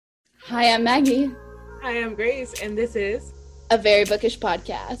Hi, I'm Maggie, Hi, I'm Grace, and this is a very bookish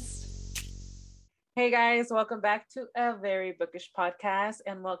podcast. Hey guys, welcome back to a very bookish podcast,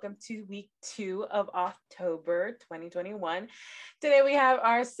 and welcome to week 2 of Auth-tober 2021. Today we have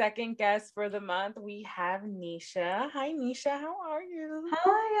our second guest for the month. We have Nisha. Hi, Nisha. How are you?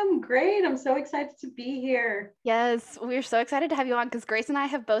 Hi, I'm great. I'm so excited to be here. Yes, we're so excited to have you on because Grace and I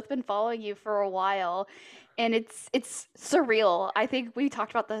have both been following you for a while, and it's surreal. I think we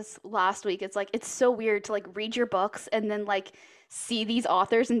talked about this last week. It's like it's so weird to like read your books and then like see these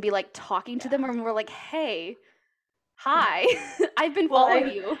authors and be like talking to them, and we're like, "Hey, hi, I've been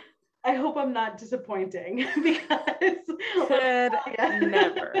following you." I hope I'm not disappointing because Could yeah.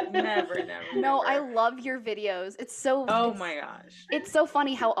 never. No, I love your videos. Oh my gosh. It's so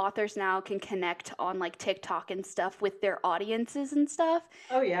funny how authors now can connect on like TikTok and stuff with their audiences and stuff.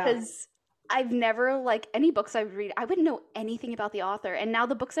 Oh yeah. Because I've never, like, any books I read, I wouldn't know anything about the author. And now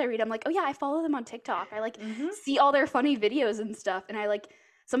the books I read, I'm like, oh yeah, I follow them on TikTok. I like see all their funny videos and stuff. And I like,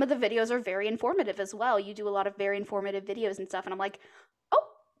 some of the videos are very informative as well. You do a lot of very informative videos and stuff. And I'm like, oh,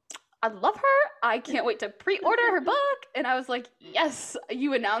 I love her. I can't wait to pre-order her book. And I was like, yes,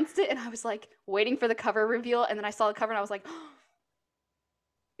 you announced it. And I was like waiting for the cover reveal. And then I saw the cover and I was like,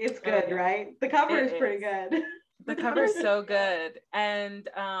 it's good, right? The cover is pretty good. The cover is so good. And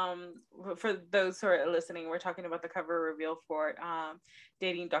for those who are listening, we're talking about the cover reveal for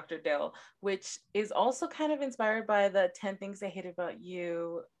Dating Dr. Dill, which is also kind of inspired by the 10 Things I Hate About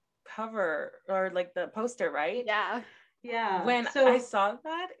You cover, or like the poster, right? yeah. Yeah. When I saw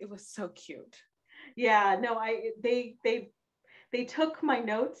that, it was so cute. Yeah, no, they took my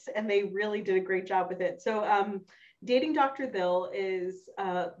notes and they really did a great job with it. So Dating Dr. Dill is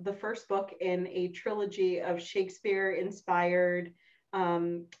the first book in a trilogy of Shakespeare-inspired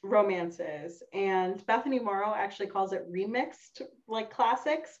romances. And Bethany Morrow actually calls it remixed like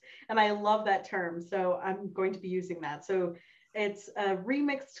classics. And I love that term. So I'm going to be using that. So it's a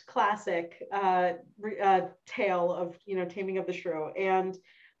remixed classic tale of, Taming of the Shrew. And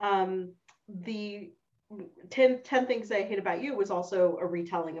the 10 Things I Hate About You was also a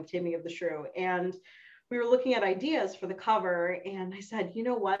retelling of Taming of the Shrew. And we were looking at ideas for the cover, and I said, you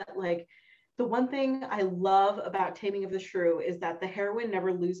know what, like the one thing I love about Taming of the Shrew is that the heroine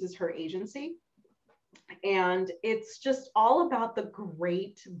never loses her agency. And it's just all about the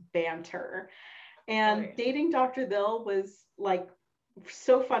great banter. And Dating Dr. Dill was like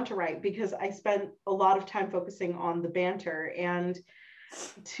so fun to write because I spent a lot of time focusing on the banter, and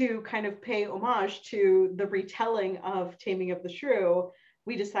to kind of pay homage to the retelling of Taming of the Shrew,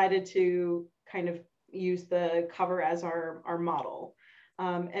 we decided to kind of use the cover as our model.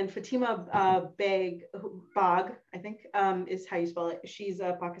 And Fatima Bag, I think is how you spell it. She's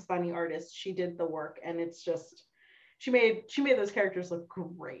a Pakistani artist. She did the work, and it's just, she made those characters look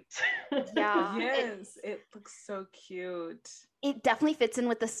great. Yeah. Yes, it looks so cute. It definitely fits in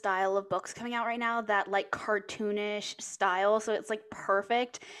with the style of books coming out right now, that like cartoonish style. So it's like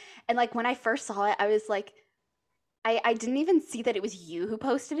perfect. And like when I first saw it, I was like, I didn't even see that it was you who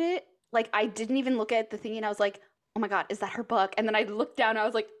posted it. Like I didn't even look at the thing, and I was like, oh my God, is that her book? And then I looked down and I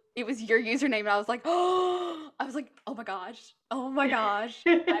was like, it was your username. And I was like, oh my gosh. I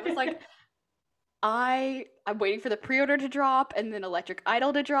was like, I'm waiting for the pre-order to drop, and then Electric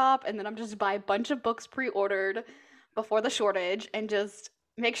Idol to drop, and then I'm just buy a bunch of books pre-ordered before the shortage and just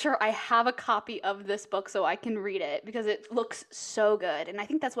make sure I have a copy of this book so I can read it, because it looks so good. And I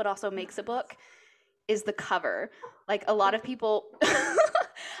think that's what also makes a book is the cover. Like a lot of people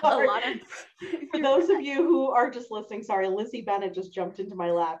For those of you who are just listening, sorry, Lizzie Bennett just jumped into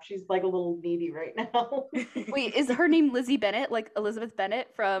my lap. She's like a little needy right now. Wait, is her name Lizzie Bennett, like Elizabeth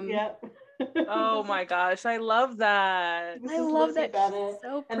Bennett from Yeah. Oh my gosh, I love that. This I is love Lizzie that. Bennett. She's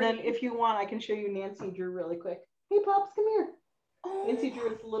so pretty. And then if you want, I can show you Nancy Drew really quick. Hey, Pops, come here. Oh. Nancy Drew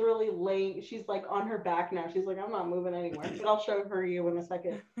is literally laying, she's like on her back now. She's like, I'm not moving anywhere. But I'll show her you in a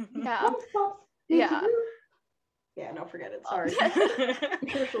second. Yeah. Pops, Pops. Nancy Yeah. Drew. Yeah, no, forget it. Sorry. I'm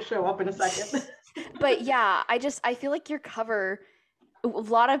sure she'll show up in a second. But yeah, I feel like your cover, a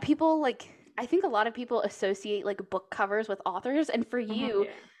lot of people like, I think a lot of people associate like book covers with authors, and for you,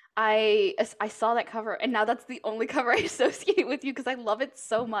 I saw that cover, and now that's the only cover I associate with you because I love it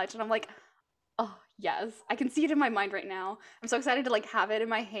so much, and I'm like, oh yes, I can see it in my mind right now. I'm so excited to like have it in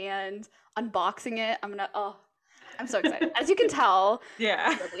my hand, unboxing it. I'm gonna I'm so excited. As you can tell, Yeah.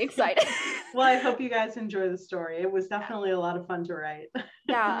 I'm really excited. Well, I hope you guys enjoy the story. It was definitely a lot of fun to write.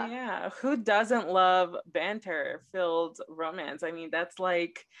 Yeah. Yeah. Who doesn't love banter-filled romance? I mean, that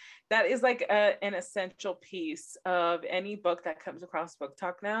is like an essential piece of any book that comes across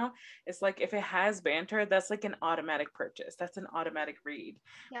BookTok now. It's like if it has banter, that's like an automatic purchase. That's an automatic read.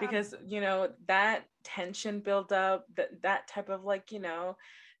 Yeah. Because, that tension build up, that type of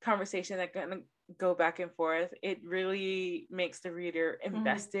conversation that can go back and forth, it really makes the reader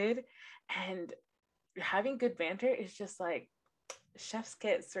invested. And having good banter is just like chef's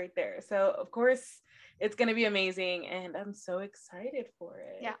kiss right there. So of course it's going to be amazing, and I'm so excited for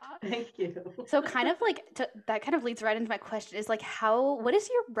it. Yeah. Thank you. So kind of like that kind of leads right into my question is like what is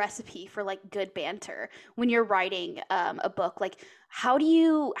your recipe for like good banter when you're writing a book? Like how do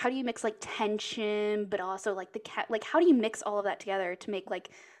you mix like tension but also like how do you mix all of that together to make like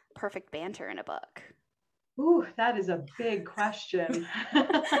perfect banter in a book? Ooh, that is a big question.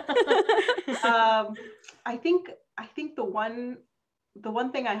 I think the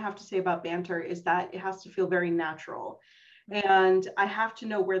one thing I have to say about banter is that it has to feel very natural. And I have to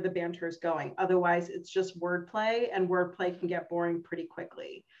know where the banter is going. Otherwise, it's just wordplay, and wordplay can get boring pretty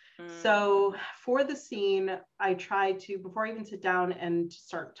quickly. So for the scene, I try to, before I even sit down and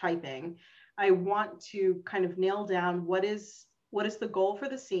start typing, I want to kind of nail down what is the goal for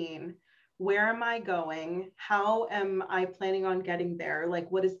the scene. Where am I going? How am I planning on getting there?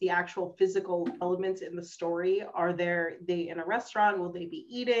 Like, what is the actual physical elements in the story? Are they in a restaurant? Will they be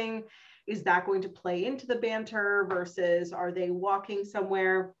eating? Is that going to play into the banter versus are they walking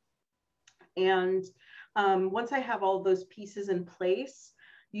somewhere? And once I have all those pieces in place,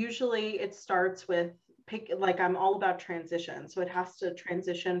 usually it starts with I'm all about transition. So it has to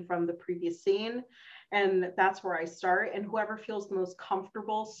transition from the previous scene. And that's where I start. And whoever feels the most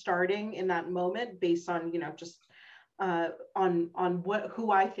comfortable starting in that moment based on, just on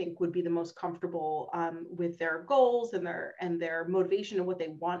who I think would be the most comfortable with their goals and their motivation and what they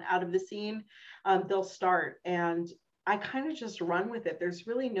want out of the scene, they'll start. And I kind of just run with it. There's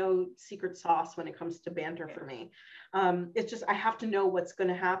really no secret sauce when it comes to banter for me. It's just, I have to know what's going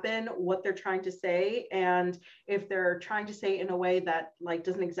to happen, what they're trying to say. And if they're trying to say in a way that like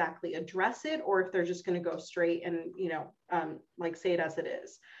doesn't exactly address it, or if they're just going to go straight and, like say it as it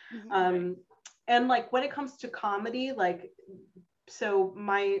is. Mm-hmm. And like, when it comes to comedy, like, so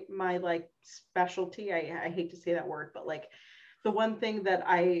my like specialty, I hate to say that word, but like, the one thing that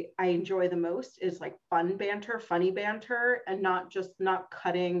I enjoy the most is like fun banter, funny banter, and not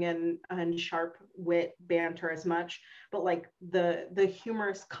cutting and sharp wit banter as much, but like the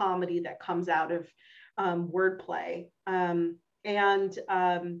humorous comedy that comes out of wordplay. When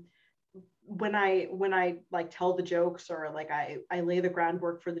I like tell the jokes, or like I lay the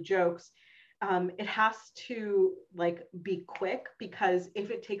groundwork for the jokes, it has to like be quick, because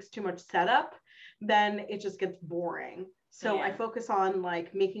if it takes too much setup, then it just gets boring. So I focus on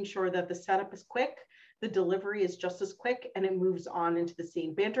like making sure that the setup is quick, the delivery is just as quick, and it moves on into the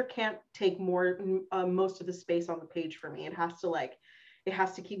scene. Banter can't take most of the space on the page for me. It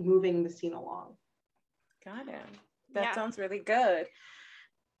has to keep moving the scene along. Got it. That sounds really good.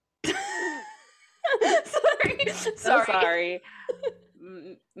 Sorry.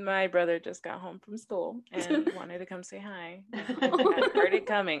 My brother just got home from school and wanted to come say hi. I heard it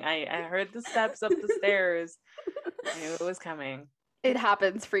coming. I heard the steps up the stairs. I knew it was coming. It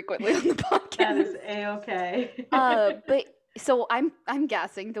happens frequently on the podcast. That is A-okay. But so I'm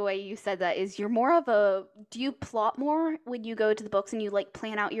guessing the way you said that is you're more of do you plot more when you go to the books and you like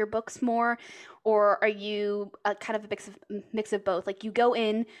plan out your books more, or are you kind of a mix of both? Like you go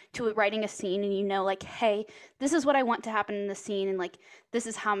in to writing a scene and like, hey, this is what I want to happen in the scene, and like this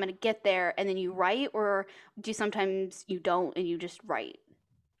is how I'm going to get there, and then you write, or do you sometimes you don't and you just write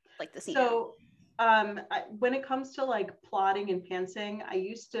like the scene? So when it comes to like plotting and pantsing, I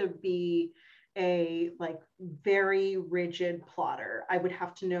used to be a like very rigid plotter. I would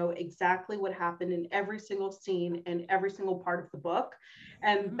have to know exactly what happened in every single scene and every single part of the book.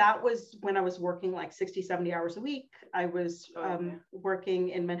 And that was when I was working like 60, 70 hours a week. I was working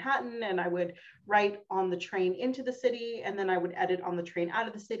in Manhattan, and I would write on the train into the city, and then I would edit on the train out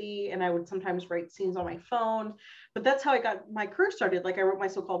of the city, and I would sometimes write scenes on my phone. But that's how I got my career started. Like I wrote My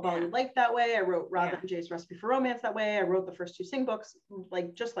So-Called Bollywood Life that way. I wrote Radha and Jay's Recipe for Romance that way. I wrote the first 2 Sing books,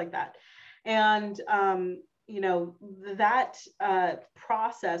 like just like that. And that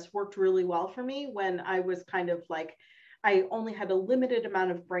process worked really well for me when I was kind of like, I only had a limited amount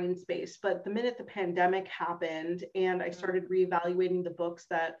of brain space. But the minute the pandemic happened and I started reevaluating the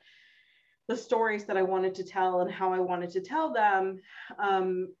stories that I wanted to tell and how I wanted to tell them,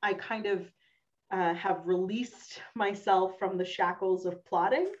 I kind of have released myself from the shackles of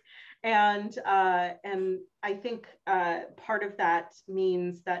plotting. And I think part of that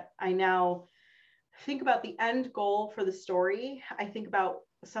means that I now think about the end goal for the story. I think about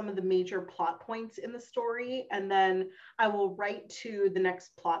some of the major plot points in the story, and then I will write to the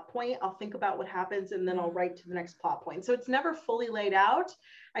next plot point. I'll think about what happens, and then I'll write to the next plot point. So it's never fully laid out.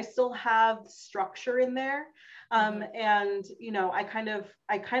 I still have structure in there. And, you know, I kind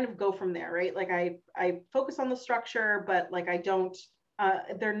of go from there, right? Like I focus on the structure, but like I don't,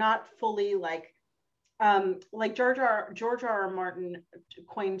 they're not fully like George R.R. Martin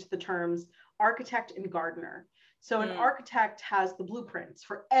coined the terms architect and gardener. So an architect has the blueprints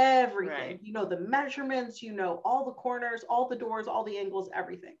for everything. Right. You know, the measurements, you know, all the corners, all the doors, all the angles,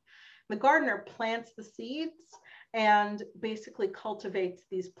 everything. The gardener plants the seeds and basically cultivates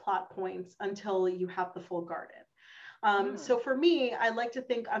these plot points until you have the full garden. So for me, I like to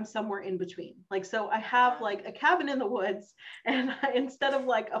think I'm somewhere in between. Like, so I have like a cabin in the woods, and instead of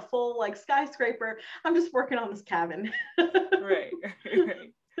like a full like skyscraper, I'm just working on this cabin. Right.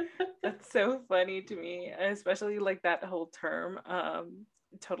 That's so funny to me, especially like that whole term,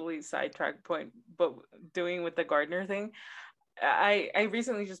 totally sidetrack point, but doing with the gardener thing. I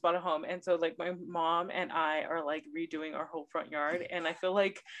recently just bought a home, and so like my mom and I are like redoing our whole front yard, and I feel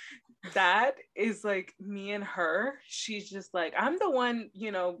like that is like me and her. She's just like, I'm the one,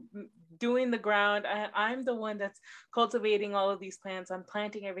 you know, doing the ground. I'm the one that's cultivating all of these plants. I'm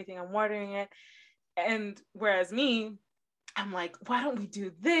planting everything, I'm watering it. And whereas me, I'm like, why don't we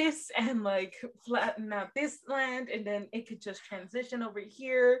do this and like flatten out this land, and then it could just transition over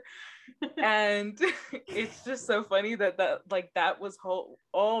here. And it's just so funny that that was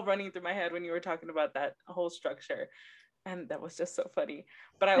all running through my head when you were talking about that whole structure. And that was just so funny.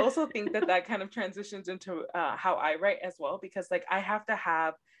 But I also think that kind of transitions into how I write as well, because like I have to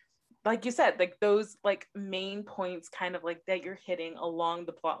have, like you said, like those like main points kind of like that you're hitting along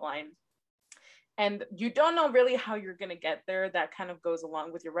the plot line. And you don't know really how you're going to get there. That kind of goes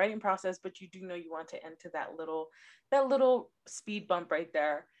along with your writing process, but you do know you want to enter that little speed bump right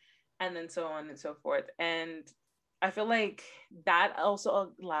there, and then so on and so forth. And I feel like that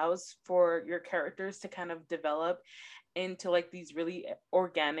also allows for your characters to kind of develop into like these really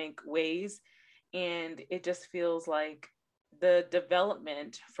organic ways. And it just feels like the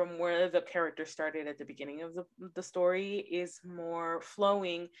development from where the character started at the beginning of the story is more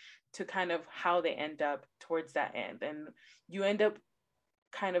flowing to kind of how they end up towards that end. And you end up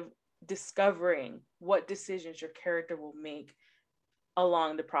kind of discovering what decisions your character will make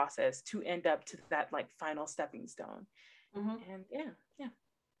along the process to end up to that like final stepping stone. And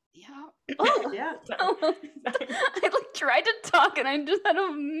Oh, yeah. I like tried to talk and I just had a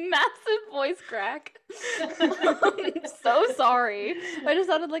massive voice crack. I'm so sorry. I just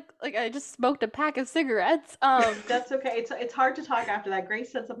sounded like I just smoked a pack of cigarettes. That's okay. It's hard to talk after that.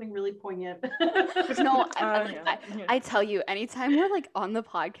 Grace said something really poignant. No, I tell you, anytime we're like on the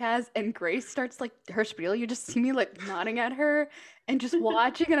podcast and Grace starts like her spiel, you just see me like nodding at her and just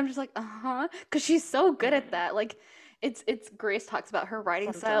watching, and I'm just like, because she's so good at that. Like, it's Grace talks about her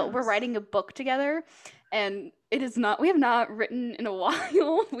writing style. We're writing a book together, and we have not written in a while.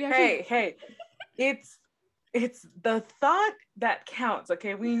 Hey, it's the thought that counts.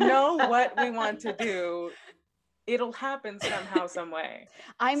 Okay, we know what we want to do. It'll happen somehow, some way.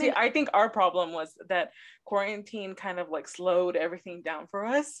 I think our problem was that quarantine kind of like slowed everything down for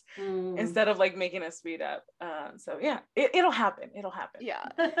us instead of like making us speed up. So yeah, it'll happen. Yeah.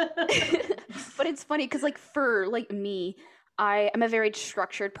 But it's funny because like for like me, I'm a very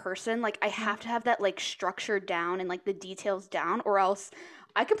structured person. Like I have to have that like structure down and like the details down, or else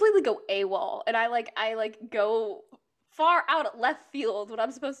I completely go AWOL, and I go far out at left field when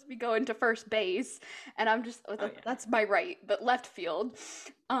I'm supposed to be going to first base, and I'm just that's my right, but left field.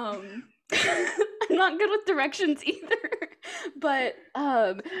 I'm not good with directions either. But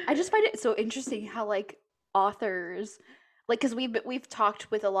I just find it so interesting how like authors, like, because we've talked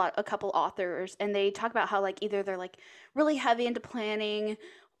with a couple authors, and they talk about how like either they're like really heavy into planning,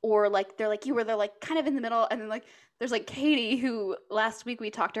 or like they're like kind of in the middle. And then like there's like Katie, who last week we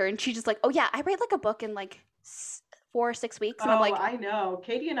talked to her, and she's just like, oh yeah, I write like a book in like 4 or 6 weeks. And I'm like, I know.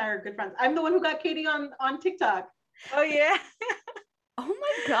 Katie and I are good friends. I'm the one who got Katie on TikTok. Oh yeah. Oh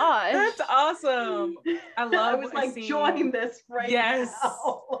my gosh. That's awesome. I love I was like, join this right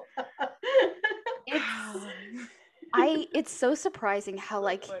now. It's so surprising how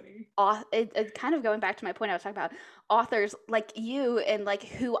like it kind of going back to my point I was talking about, authors like you and like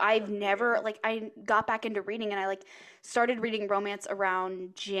who I've never like, I got back into reading, and I like started reading romance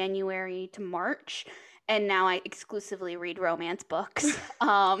around January to March, and now I exclusively read romance books.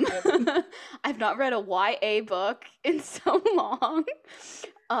 I've not read a YA book in so long.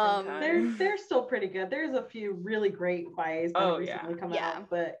 They're still pretty good. There's a few really great YAs that have recently come out,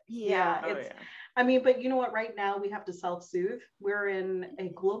 but I mean, but you know what? Right now we have to self-soothe. We're in a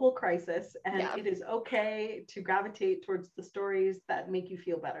global crisis, and it is okay to gravitate towards the stories that make you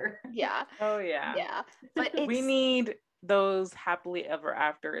feel better. Yeah. Oh yeah. Yeah. But we need those happily ever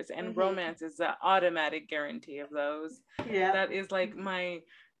afters, and romance is an automatic guarantee of those. Yeah. That is like my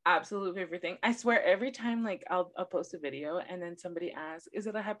absolute favorite thing. I swear every time like I'll post a video and then somebody asks, is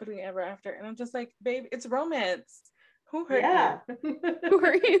it a happily ever after? And I'm just like, babe, it's romance. Who hurt you? Who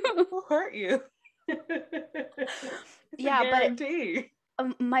hurt you? Who hurt you? Yeah,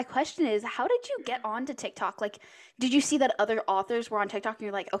 but my question is, how did you get onto TikTok? Like, did you see that other authors were on TikTok and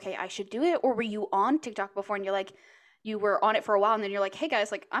you're like, okay, I should do it? Or were you on TikTok before and you're like, you were on it for a while and then you're like, hey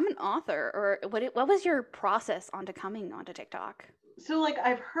guys, like I'm an author? Or what was your process onto coming onto TikTok? So like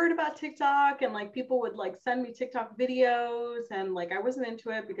I've heard about TikTok, and like people would like send me TikTok videos, and like I wasn't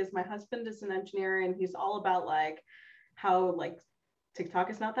into it because my husband is an engineer and he's all about like how like TikTok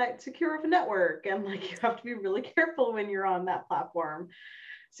is not that secure of a network, and like you have to be really careful when you're on that platform.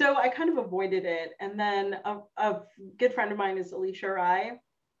 So I kind of avoided it. And then a good friend of mine is Alicia Rai,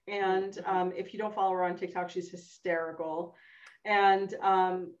 and if you don't follow her on TikTok, she's hysterical. And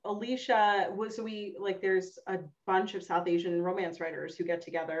Alicia was, there's a bunch of South Asian romance writers who get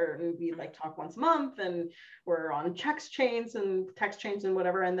together, and we like talk once a month, and we're on text chains and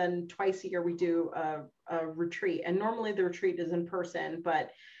whatever. And then twice a year we do a retreat, and normally the retreat is in person,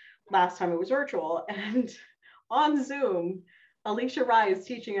 but last time it was virtual. And on Zoom, Alicia Rai is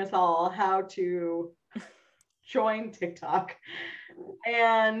teaching us all how to join TikTok.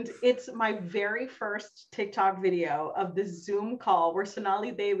 And it's my very first TikTok video of the Zoom call where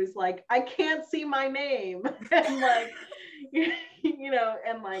Sonali Dev is like, I can't see my name. And like,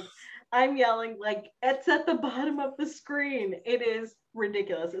 and like, I'm yelling like, it's at the bottom of the screen. It is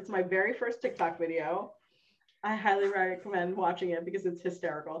ridiculous. It's my very first TikTok video. I highly recommend watching it because it's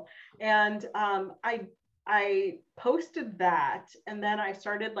hysterical. And I posted that, and then I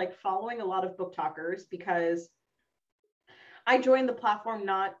started like following a lot of BookTokers because I joined the platform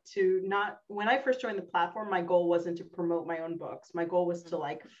when I first joined the platform, my goal wasn't to promote my own books. My goal was to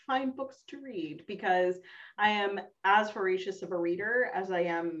like find books to read, because I am as voracious of a reader as I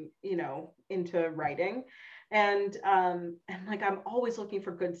am, into writing. And like, I'm always looking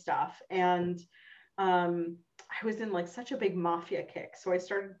for good stuff. And I was in like such a big mafia kick. So I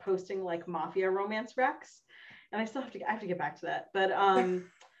started posting like mafia romance recs, and I have to get back to that. But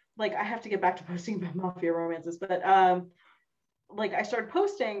like I have to get back to posting about mafia romances, but like I started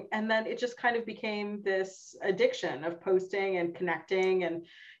posting, and then it just kind of became this addiction of posting and connecting and,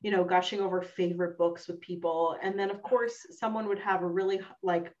 gushing over favorite books with people. And then of course someone would have a really,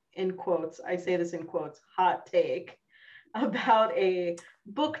 like, in quotes, I say this in quotes, hot take about a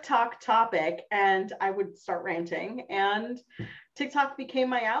BookTok topic, and I would start ranting, and TikTok became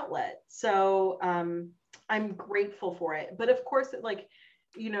my outlet. So I'm grateful for it. But of course,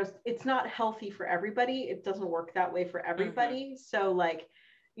 it's not healthy for everybody. It doesn't work that way for everybody. So like,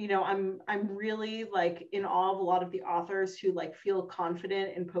 I'm really like in awe of a lot of the authors who like feel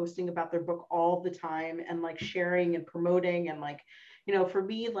confident in posting about their book all the time and like sharing and promoting. And like, for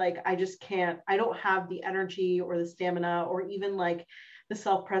me, like, I just can't, I don't have the energy or the stamina or even like the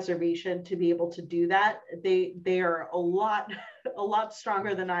self-preservation to be able to do that. They are a lot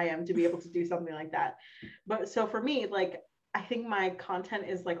stronger than I am to be able to do something like that. But so for me, like, I think my content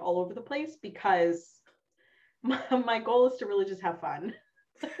is like all over the place because my goal is to really just have fun.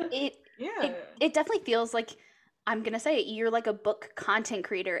 It definitely feels like, I'm gonna say it, you're like a book content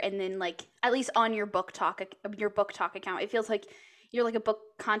creator, and then like at least on your BookTok account, it feels like you're like a book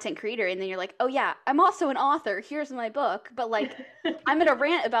content creator, and then you're like, oh yeah, I'm also an author. Here's my book, but like I'm gonna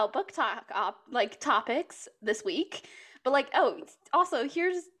rant about BookTok like topics this week, but like, oh, also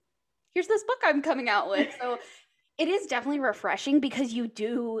here's this book I'm coming out with. So it is definitely refreshing because you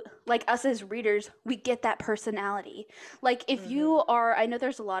do, like, us as readers, we get that personality. Like, if you are, I know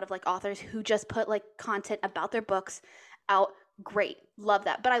there's a lot of like authors who just put like content about their books out. Great, love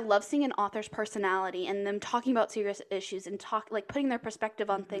that. But I love seeing an author's personality and them talking about serious issues and putting their perspective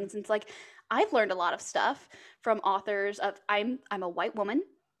on things. And it's like, I've learned a lot of stuff from authors of, I'm a white woman,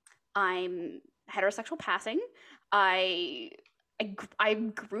 I'm heterosexual passing, I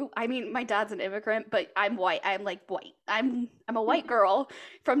mean, my dad's an immigrant, but I'm white. I'm like white. I'm a white girl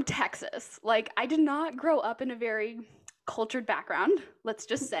from Texas. Like, I did not grow up in a very cultured background, let's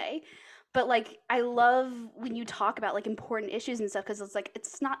just say. But like, I love when you talk about like important issues and stuff, because it's like,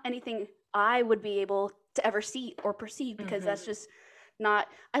 it's not anything I would be able to ever see or perceive, because that's just not.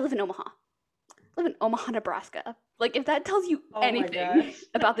 I live in Omaha. I live in Omaha, Nebraska. Like, if that tells you Oh my anything gosh.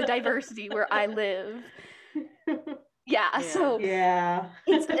 about the diversity where I live, yeah. So Yeah.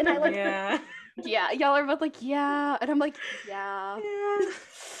 it's, and I like, Yeah. yeah, y'all are both like, yeah, and I'm like, yeah. Yeah.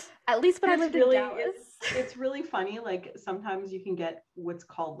 At least when I It's lived really, in Dallas. it's really funny. Like sometimes you can get what's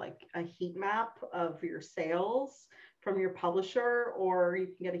called like a heat map of your sales from your publisher, or you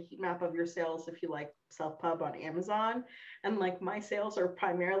can get a heat map of your sales if you like self-pub on Amazon. And like my sales are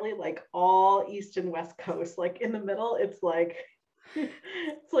primarily like all East and West Coast. Like in the middle, it's like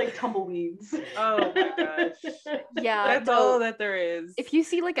tumbleweeds. Oh my gosh. Yeah, That's no, all that there is. if you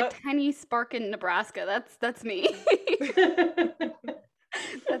see like a tiny spark in Nebraska, that's me.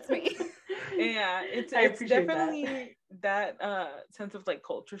 That's me. Yeah, I it's appreciate definitely that sense of like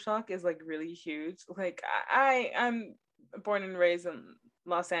culture shock is like really huge. Like I'm born and raised in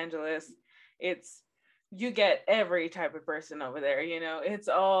Los Angeles. It's, you get every type of person over there, you know. It's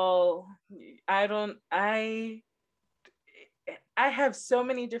all, I have so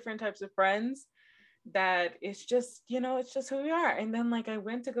many different types of friends that it's just, you know, it's just who we are. And then like I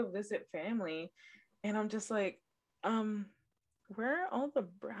went to go visit family and I'm just like, where are all the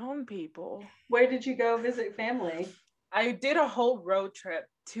brown people? Where did you go visit family? I did a whole road trip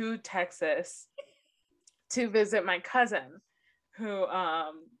to Texas to visit my cousin who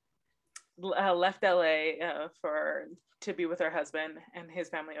left LA to be with her husband and his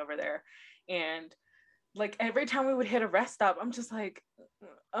family over there. And like every time we would hit a rest stop, I'm just like,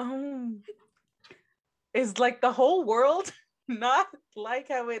 is like the whole world not like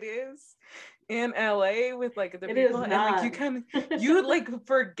how it is in LA with like the It people? is And like you like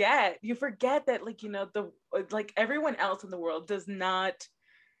forget that like, you know, the like everyone else in the world does not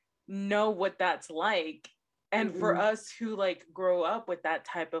know what that's like. And for us who like grow up with that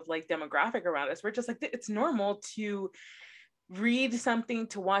type of like demographic around us, we're just like, it's normal to read something,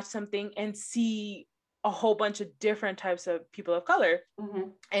 to watch something and see a whole bunch of different types of people of color.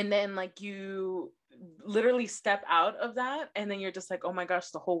 And then like you literally step out of that and then you're just like, oh my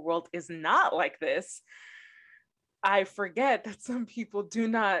gosh, the whole world is not like this. I forget that some people do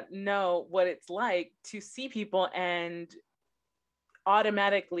not know what it's like to see people and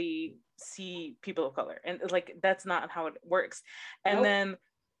automatically see people of color, and like that's not how it works. And Nope. then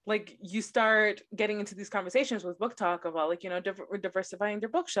like you start getting into these conversations with BookTok about like, you know, diversifying their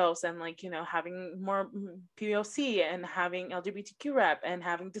bookshelves and like, you know, having more POC and having LGBTQ rep and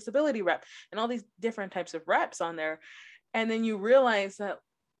having disability rep and all these different types of reps on there. And then you realize that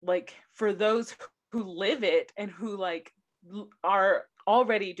like for those who live it and who like are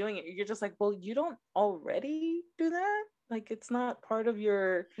already doing it, you're just like, well, you don't already do that? Like it's not part of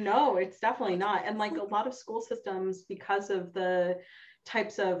your... No, it's definitely not. And like a lot of school systems, because of the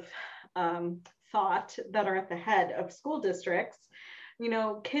types of thought that are at the head of school districts, you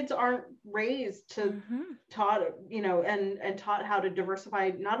know, kids aren't raised to taught, you know, and taught how to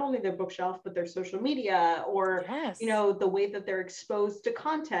diversify not only their bookshelf, but their social media, or, you know, the way that they're exposed to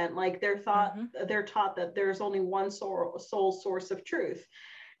content. Like they're taught that there's only one sole source of truth.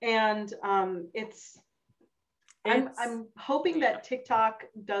 And I'm hoping that TikTok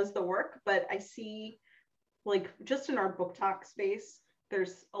does the work, but I see like just in our BookTok space,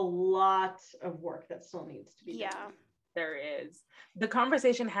 there's a lot of work that still needs to be done. There is. The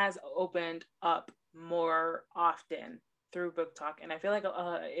conversation has opened up more often through BookTok, and I feel like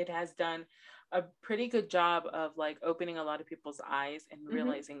it has done a pretty good job of like opening a lot of people's eyes and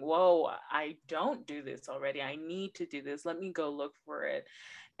realizing, whoa, I don't do this already. I need to do this. Let me go look for it.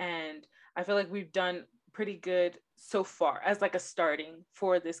 And I feel like we've done pretty good so far as like a starting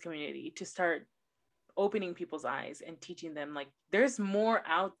for this community to start opening people's eyes and teaching them like there's more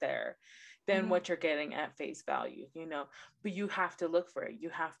out there than what you're getting at face value, you know, but you have to look for it. You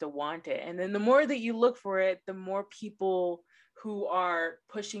have to want it. And then the more that you look for it, the more people who are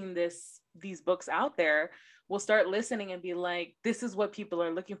pushing these books out there will start listening and be like, this is what people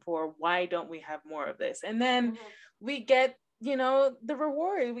are looking for. Why don't we have more of this? And then we get, you know, the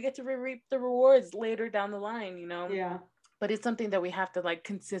reward. We get to reap the rewards later down the line, you know? Yeah. But it's something that we have to like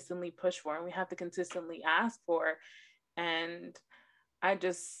consistently push for, and we have to consistently ask for. And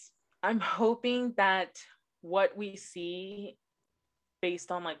I'm hoping that what we see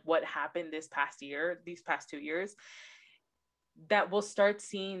based on like what happened these past 2 years, that we'll start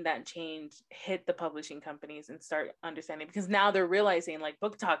seeing that change hit the publishing companies and start understanding, because now they're realizing like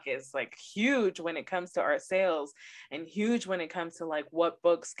BookTok is like huge when it comes to our sales and huge when it comes to like what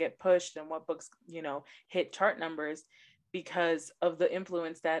books get pushed and what books, you know, hit chart numbers. because of the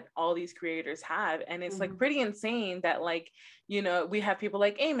influence that all these creators have. And it's like pretty insane that, like, you know, we have people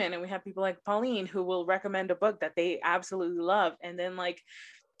like Eamon and we have people like Pauline who will recommend a book that they absolutely love, and then like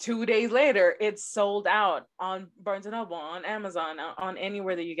 2 days later it's sold out on Barnes and Noble, on Amazon, on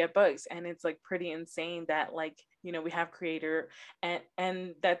anywhere that you get books. And it's like pretty insane that, like, you know, we have creator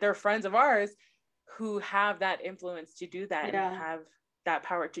and that they're friends of ours who have that influence to do that, and have that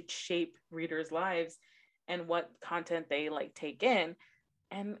power to shape readers' lives and what content they like take in.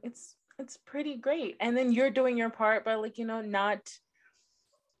 And it's pretty great. And then you're doing your part by, like, you know, not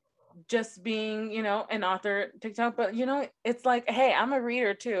just being, you know, an author TikTok, but, you know, it's like, hey, I'm a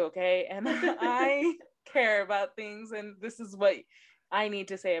reader too, okay, and I care about things, and this is what I need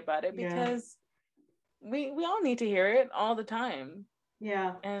to say about it, because we all need to hear it all the time.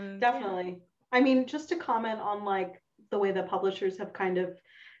 Yeah, and definitely. I mean, just to comment on like the way that publishers have kind of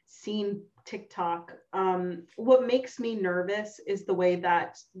seen TikTok, what makes me nervous is the way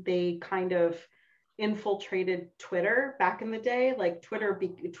that they kind of infiltrated Twitter back in the day. Like Twitter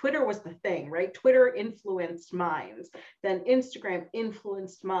was the thing, right? Twitter influenced minds, then Instagram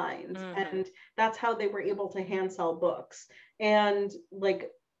influenced minds, and that's how they were able to hand sell books. And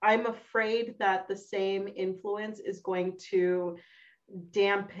like, I'm afraid that the same influence is going to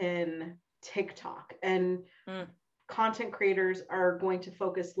dampen TikTok, and content creators are going to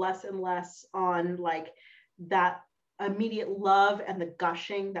focus less and less on like that immediate love and the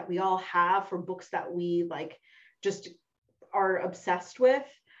gushing that we all have for books that we like just are obsessed with,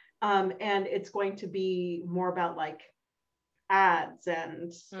 and it's going to be more about like ads, and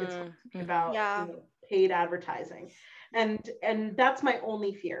it's going to be about you know, paid advertising, and that's my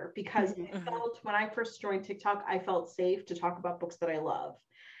only fear, because I felt when I first joined TikTok, I felt safe to talk about books that I love.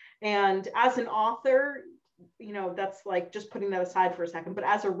 And as an author, you know, that's like just putting that aside for a second, but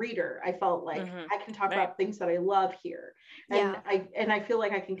as a reader, I felt like I can talk about things that I love here, and I feel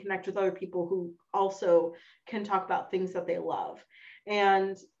like I can connect with other people who also can talk about things that they love.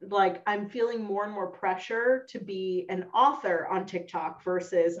 And like, I'm feeling more and more pressure to be an author on TikTok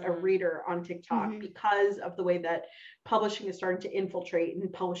versus a reader on TikTok, because of the way that publishing is starting to infiltrate,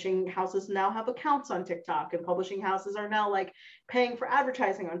 and publishing houses now have accounts on TikTok, and publishing houses are now like paying for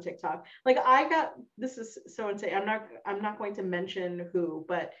advertising on TikTok. Like, this is so insane. I'm not going to mention who,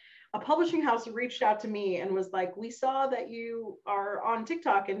 but a publishing house reached out to me and was like, we saw that you are on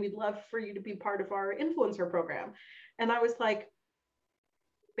TikTok and we'd love for you to be part of our influencer program. And I was like,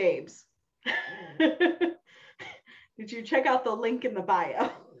 babes, did you check out the link in the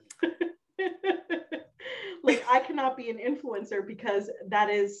bio? Like, I cannot be an influencer, because that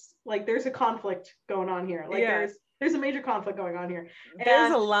is like, there's a conflict going on here. Like there's a major conflict going on here.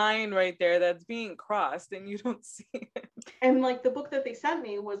 There's a line right there that's being crossed and you don't see it. And like, the book that they sent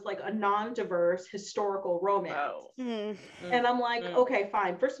me was like a non-diverse historical romance. And I'm like, okay,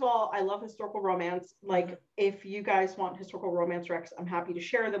 fine. First of all, I love historical romance. Like, if you guys want historical romance recs, I'm happy to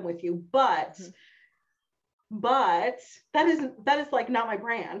share them with you. But that is like not my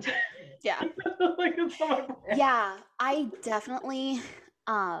brand. Yeah. Like, it's not my brand. Yeah, I definitely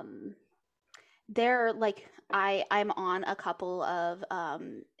they're like, I'm on a couple of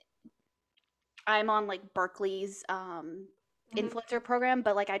I'm on like Berkeley's influencer program,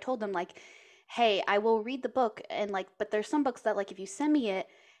 but like, I told them like, hey, I will read the book, and like, but there's some books that like, if you send me it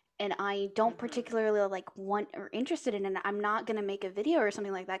and I don't particularly like want or interested in it, I'm not gonna make a video or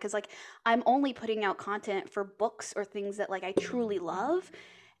something like that, because like, I'm only putting out content for books or things that like I truly love.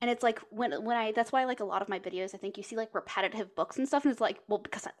 And it's like, when I, that's why like a lot of my videos, I think you see like repetitive books and stuff, and it's like, well,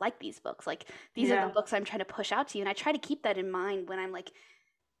 because I like these books, like these are the books I'm trying to push out to you, and I try to keep that in mind when I'm like,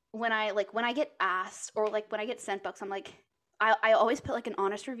 when I get asked, or like when I get sent books, I'm like, I always put like an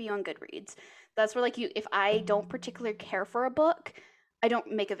honest review on Goodreads. That's where like, if I don't particularly care for a book, I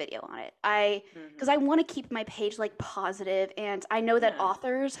don't make a video on it. Because I want to keep my page like positive, and I know that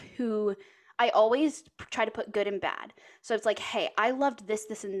authors who, I always try to put good and bad. So it's like, hey, I loved this,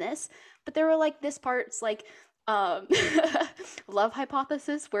 this, and this, but there were like this part's like, love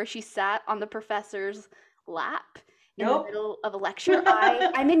hypothesis, where she sat on the professor's lap in the middle of a lecture.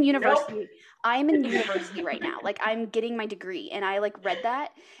 I'm in university. I'm in university right now. Like, I'm getting my degree, and I like read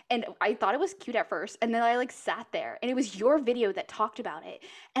that, and I thought it was cute at first, and then I like sat there, and it was your video that talked about it,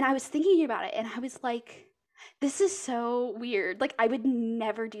 and I was thinking about it, and I was like, this is so weird. Like, I would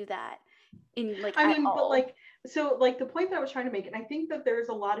never do that. In like, I mean, but like, so like, the point that I was trying to make, and I think that there's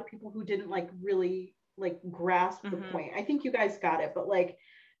a lot of people who didn't like really like grasp the point. I think you guys got it, but like,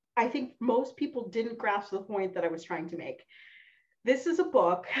 I think most people didn't grasp the point that I was trying to make. This is a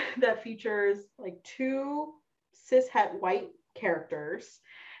book that features like two cishet white characters,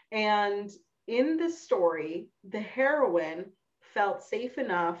 and in this story, the heroine felt safe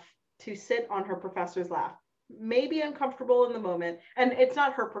enough to sit on her professor's lap, maybe uncomfortable in the moment. And it's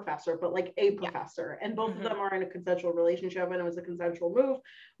not her professor, but like a professor. And both of them are in a consensual relationship, and it was a consensual move.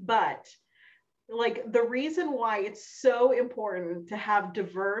 But like the reason why it's so important to have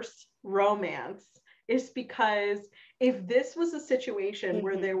diverse romance is because if this was a situation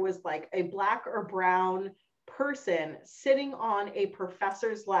where there was like a Black or brown person sitting on a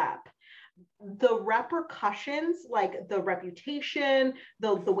professor's lap, the repercussions, like the reputation,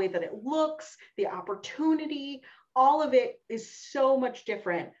 the way that it looks, the opportunity, all of it is so much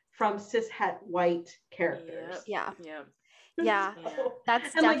different from cishet white characters. Yeah. So,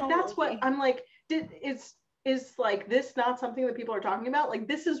 That's and definitely, like that's what I'm like, is like this not something that people are talking about? Like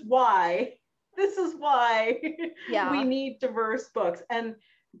this is why we need diverse books. And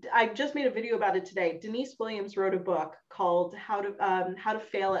I just made a video about it today. Denise Williams wrote a book called How to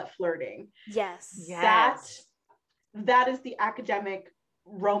Fail at Flirting. Yes. That is the academic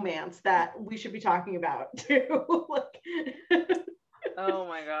romance that we should be talking about too. Like, oh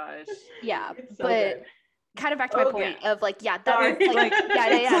my gosh. Yeah, it's so but good. kind of back to my point of like, that Sorry. is like,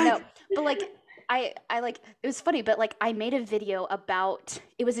 Like- no, but like I like, it was funny, but like I made a video about,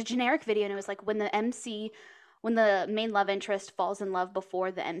 it was a generic video, and it was like when the main love interest falls in love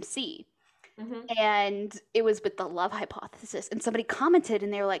before the MC. And it was with the love hypothesis, and somebody commented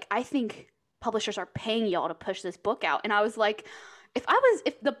and they were like, I think publishers are paying y'all to push this book out. And I was like, if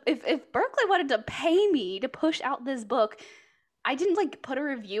Berkeley wanted to pay me to push out this book, I didn't like put a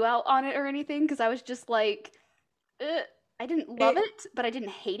review out on it or anything, because I was just like, I didn't love it, but I didn't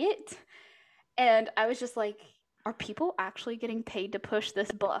hate it. And I was just like, are people actually getting paid to push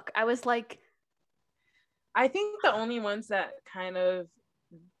this book? I was like, I think the only ones that kind of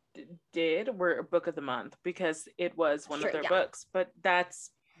did were Book of the Month, because it was one of their books, but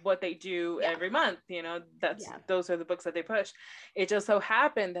that's what they do every month, you know, those are the books that they push. It just so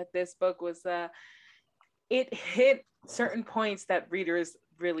happened that this book was it hit certain points that readers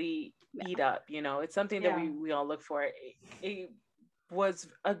really eat up, you know. It's something that we all look for. It was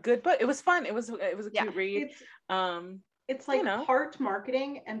a good book. It was fun. It was a cute read. It's like, you know, part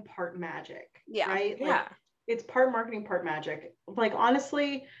marketing and part magic, right? Like, it's part marketing, part magic. Like,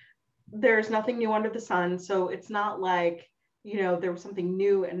 honestly, there's nothing new under the sun. So it's not like, you know, there was something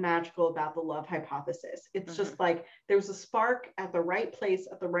new and magical about the love hypothesis. It's just like there was a spark at the right place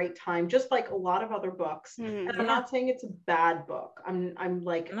at the right time, just like a lot of other books. And I'm not saying it's a bad book. I'm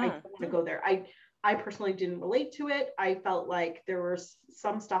like, I don't want to go there. I personally didn't relate to it. I felt like there was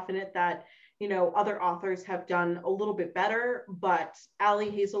some stuff in it that, you know, other authors have done a little bit better, but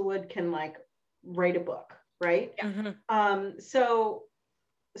Ali Hazelwood can like write a book, right?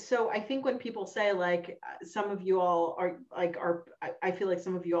 So I think when people say like some of you all are like, I feel like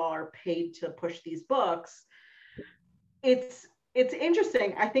some of you all are paid to push these books, it's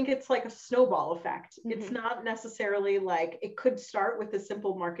interesting. I think it's like a snowball effect. It's not necessarily like, it could start with a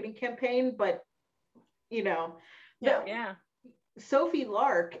simple marketing campaign, but you know, Sophie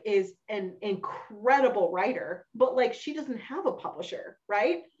Lark is an incredible writer, but like she doesn't have a publisher,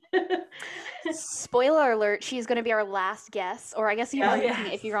 right? Spoiler alert, she's going to be our last guest, or I guess you might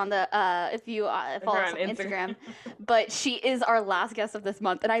be if you're on the if you follow us on Instagram. But she is our last guest of this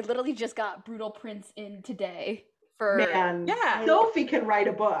month, and I literally just got Brutal Prince in today. Sophie can write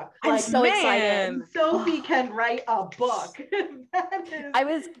a book. I'm so excited. Sophie can write a book.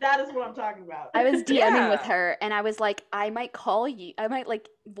 That is what I'm talking about. I was DMing with her, and I was like, I might call you. I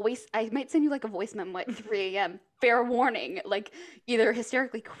might send you like a voice memo at 3 a.m. Fair warning, like either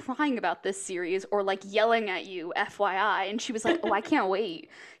hysterically crying about this series or like yelling at you, FYI. And she was like, oh, I can't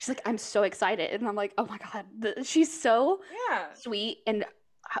wait. She's like, I'm so excited. And I'm like, oh my God, she's so sweet and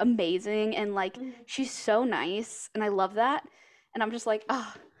amazing, and like she's so nice, and I love that. And I'm just like,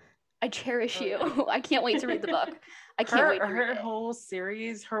 oh, I cherish you. I can't wait to read the book. I can't wait to read her it. whole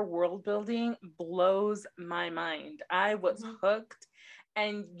series, her world building blows my mind. I was hooked.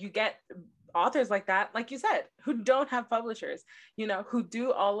 And you get authors like that, like you said, who don't have publishers, you know, who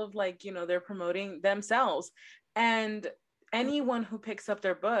do all of like, you know, they're promoting themselves, and anyone who picks up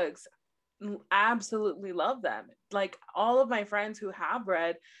their books absolutely love them. Like all of my friends who have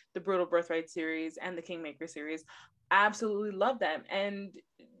read the Brutal Birthright series and the Kingmaker series absolutely love them. And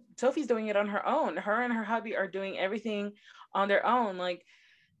Sophie's doing it on her own. Her and her hubby are doing everything on their own. Like,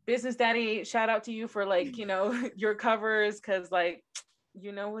 Business Daddy, shout out to you for like, you know, your covers, because like,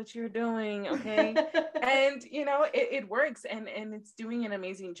 you know what you're doing, okay? And you know, it works, and it's doing an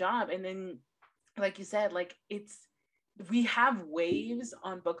amazing job. And then, like you said, like we have waves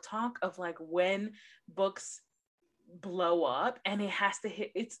on Book Talk of like when books blow up, and it has to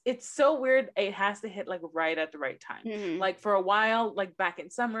hit, it's so weird, it has to hit like right at the right time. Like for a while, like back in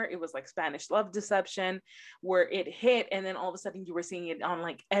summer, it was like Spanish Love Deception, where it hit, and then all of a sudden you were seeing it on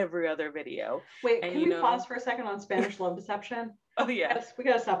like every other video. Wait, and can we pause for a second on Spanish Love Deception? Oh yeah. Yes, we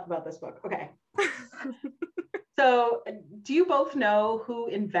gotta stop about this book. Okay. So do you both know who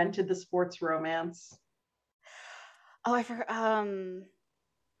invented the sports romance? Oh, I forgot.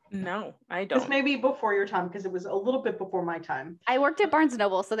 No, I don't. This may be before your time, because it was a little bit before my time. I worked at Barnes &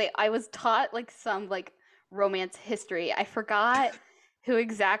 Noble, so I was taught like some like romance history. I forgot who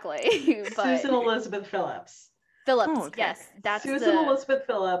exactly, but Susan Elizabeth Phillips. Phillips, Oh, okay. yes, that's Susan Elizabeth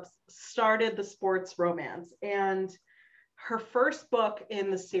Phillips started the sports romance, and her first book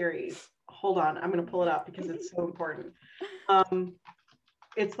in the series, hold on, I'm going to pull it up because it's so important.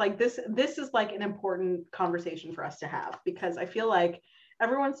 It's like this is like an important conversation for us to have, because I feel like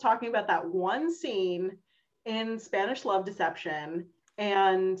everyone's talking about that one scene in Spanish Love Deception,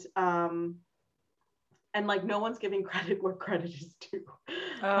 and like no one's giving credit where credit is due.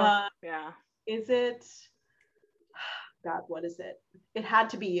 Yeah. Is it, God, what is it? It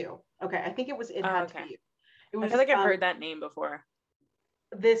Had to Be You. Okay, I think it was It Had to Be You. It was, I feel like I've heard that name before.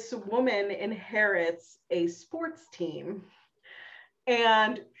 This woman inherits a sports team,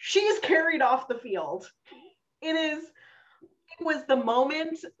 and she's carried off the field. It was the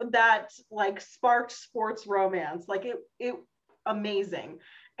moment that like sparked sports romance. Like it amazing.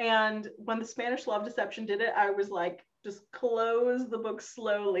 And when the Spanish Love Deception did it, I was like, just close the book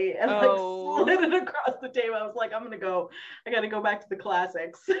slowly and like slid it across the table. I was like, I gotta go back to the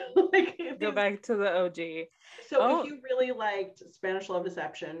classics. Like, go back to the OG. So if you really liked Spanish Love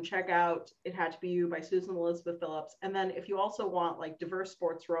Deception, check out It Had to Be You by Susan Elizabeth Phillips. And then if you also want like diverse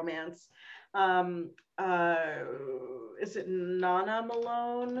sports romance, is it Nana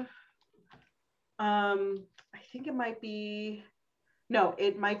Malone? I think it might be, no,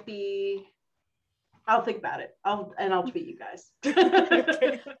 it might be, I'll think about it. I'll tweet you guys.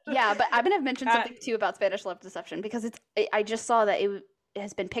 Yeah, but I'm gonna mention something too about Spanish Love Deception, because I just saw that it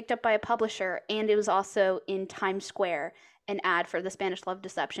has been picked up by a publisher, and it was also in Times Square, an ad for the Spanish Love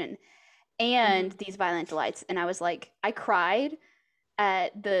Deception and These Violent Delights. And I was like, I cried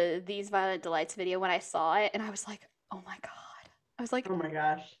at the These Violent Delights video when I saw it, and I was like, oh my God. I was like, oh my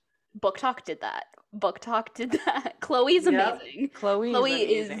gosh. BookTok did that. BookTok did that. Chloe's amazing. Chloe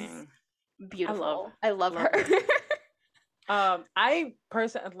is beautiful. I love her. I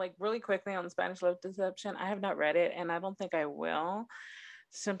personally, like, really quickly on the Spanish Love Deception, I have not read it, and I don't think I will,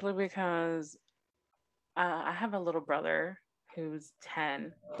 simply because I have a little brother who's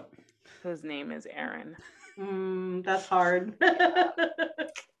 10, whose name is Aaron. That's hard.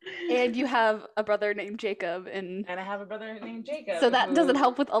 And you have a brother named Jacob, and I have a brother named Jacob. So that doesn't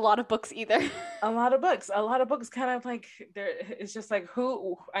help with a lot of books either. A lot of books kind of like, it's just like,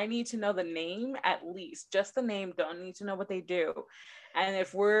 who, I need to know the name, at least just the name, don't need to know what they do. And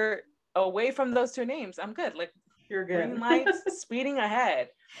if we're away from those two names, I'm good. Like, you're good. Green lights, speeding ahead.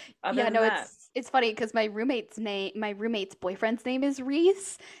 It's funny because my roommate's boyfriend's name is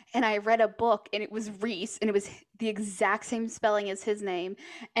Reese, and I read a book and it was Reese, and it was the exact same spelling as his name,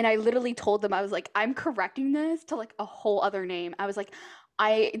 and I literally told them, I was like, I'm correcting this to like a whole other name. I was like,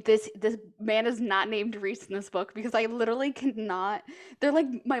 this man is not named Reese in this book, because I literally cannot. They're like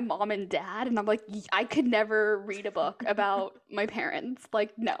my mom and dad, and I'm like, I could never read a book about my parents.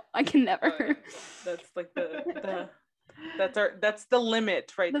 Like, no, I can never. That's like that's the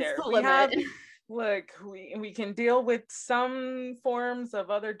limit right there. We can deal with some forms of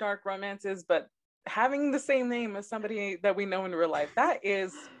other dark romances, but having the same name as somebody that we know in real life, that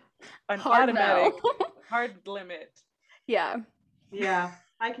is an automatic hard limit. Yeah,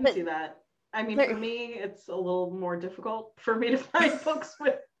 I can see that. I mean, for me, it's a little more difficult for me to find books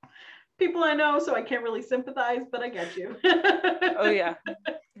with people I know, so I can't really sympathize, but I get you. Oh yeah.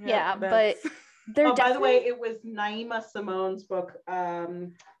 But by the way, it was Naima Simone's book,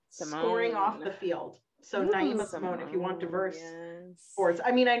 Scoring Off the Field. So Naima Simone, if you want diverse sports.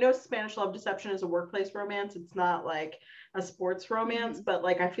 I mean, I know Spanish Love Deception is a workplace romance. It's not like a sports romance, but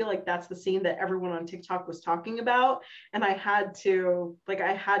like, I feel like that's the scene that everyone on TikTok was talking about. And I had to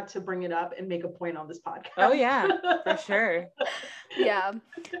bring it up and make a point on this podcast. Oh yeah, for sure.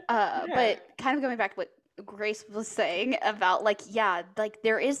 But kind of going back to what Grace was saying about like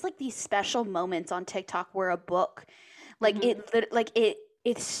there is like these special moments on TikTok where a book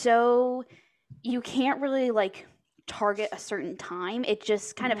it's so, you can't really like target a certain time. It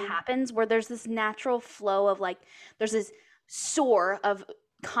just kind of happens where there's this natural flow of like, there's this soar of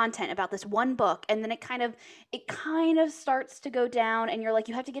content about this one book, and then it kind of starts to go down, and you're like,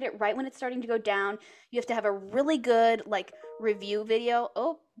 you have to get it right when it's starting to go down. You have to have a really good like review video.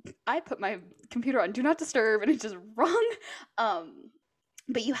 Oh, I put my computer on do not disturb and it just rung.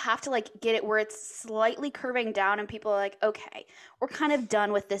 But you have to like get it where it's slightly curving down and people are like, okay, we're kind of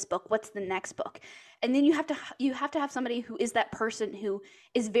done with this book, what's the next book? And then you have to have somebody who is that person who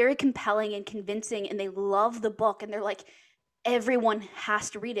is very compelling and convincing, and they love the book and they're like, everyone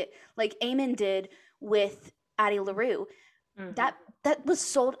has to read it, like Eamon did with Addie LaRue. Mhm. That was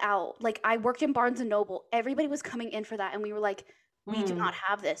sold out. Like, I worked in Barnes and Noble, everybody was coming in for that, and we were like, we do not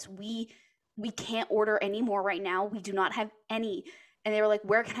have this, we can't order any more right now, we do not have any. And they were like,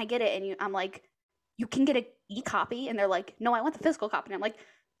 where can I get it? And I'm like, you can get an e-copy. And they're like, no, I want the physical copy. And I'm like,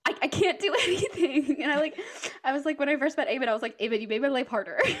 I can't do anything. And I was like, when I first met Eamon, I was like, Eamon, you made my life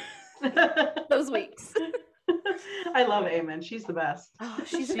harder those weeks. I love Eamon. She's the best. Oh,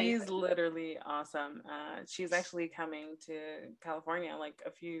 she's literally awesome. She's actually coming to California, like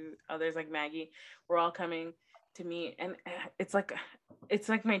a few others like Maggie. We're all coming to meet, and it's like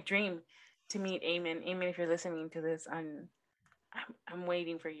my dream to meet Eamon. Eamon, if you're listening to this, I'm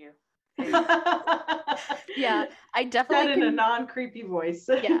waiting for you. Yeah, I definitely said in a non-creepy voice.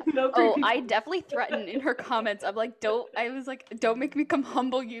 Yeah. No creepy I definitely threatened in her comments. I'm like, don't make me come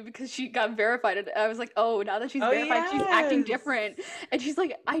humble you because she got verified. And I was like, oh, now that she's verified, she's acting different. And she's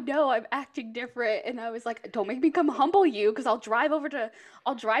like, I know I'm acting different. And I was like, don't make me come humble you, because I'll drive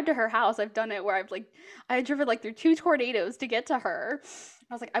to her house. I've done it where I driven like through 2 tornadoes to get to her.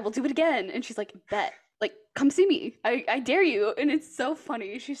 I was like, I will do it again. And she's like, bet. Like, come see me. I dare you. And it's so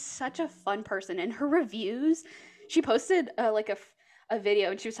funny. She's such a fun person. And her reviews, she posted like a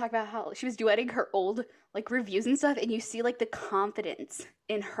video, and she was talking about how she was duetting her old like reviews and stuff. And you see like the confidence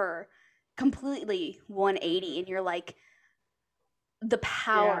in her completely 180. And you're like, the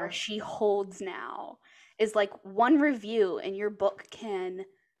power she holds now is like one review and your book can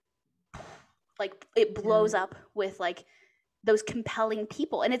like, it blows up with like those compelling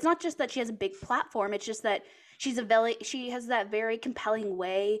people. And it's not just that she has a big platform, it's just that she has that very compelling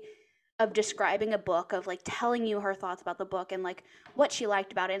way of describing a book, of like telling you her thoughts about the book and like what she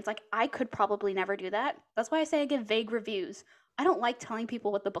liked about it. And it's like, I could probably never do that. That's why I say I give vague reviews. I don't like telling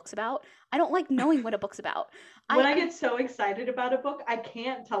people what the book's about. I don't like knowing what a book's about. When I get so excited about a book, I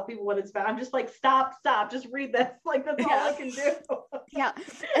can't tell people what it's about. I'm just like, stop, just read this. Like, that's all I can do. Yeah.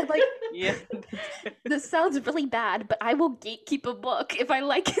 And like, this sounds really bad, but I will gatekeep a book if I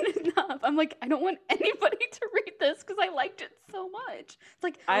like it enough. I'm like, I don't want anybody to read this because I liked it so much. It's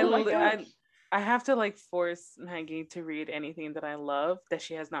like, I have to like force Maggie to read anything that I love that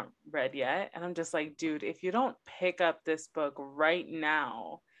she has not read yet. And I'm just like, dude, if you don't pick up this book right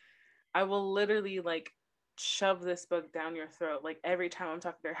now, I will literally like shove this book down your throat. Like, every time I'm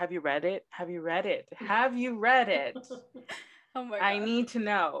talking to her, have you read it? Have you read it? Have you read it? Oh my God. I need to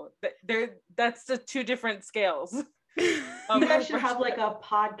know. That's the 2 different scales. You guys should have like a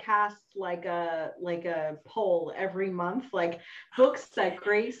podcast, like a poll every month, like books that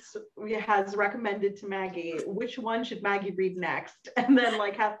Grace has recommended to Maggie. Which one should Maggie read next? And then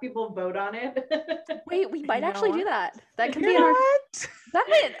like have people vote on it. Wait, we might actually do that. That could be in our. That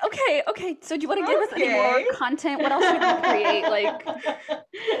it. Okay. So do you want to give us any more content? What else should we create? Like,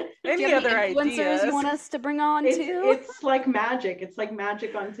 any other influencers you want us to bring on too? It's like magic. It's like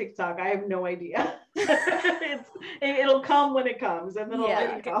magic on TikTok. I have no idea. It'll come when it comes, and then it'll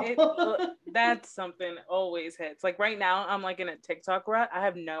let you go. That's something always hits. Like right now, I'm like in a TikTok rut. I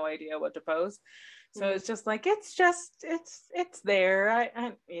have no idea what to post. So it's just like, it's there.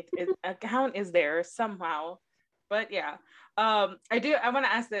 Account is there somehow. But yeah, I want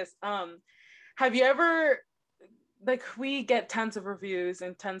to ask this. Have you ever, like, we get tons of reviews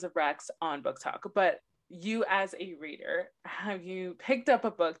and tons of recs on BookTok, but you as a reader, have you picked up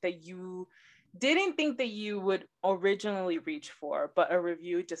a book that you didn't think that you would originally reach for, but a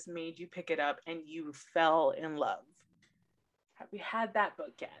review just made you pick it up and you fell in love? Have you had that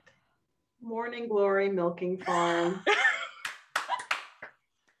book yet? Morning Glory Milking Farm.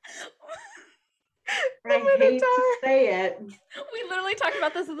 I hate to say it. We literally talked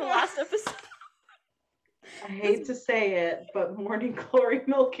about this in the last episode. I hate to say it, but Morning Glory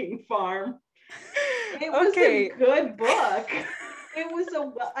Milking Farm. It was a good book. It was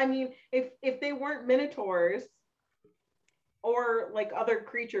if they weren't minotaurs or like other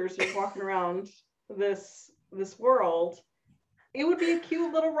creatures who are walking around this world, it would be a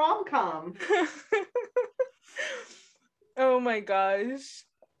cute little rom-com. Oh my gosh.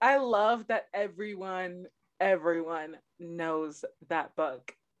 I love that everyone knows that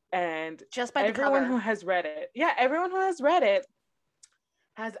book. And just by the everyone cover. who has read it. Yeah, everyone who has read it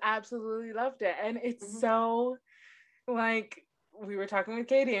has absolutely loved it. And it's so like, we were talking with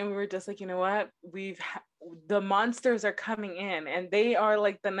Katie and we were just like, you know what? The monsters are coming in and they are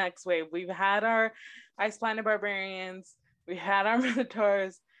like the next wave. We've had our Ice Planet Barbarians, we had our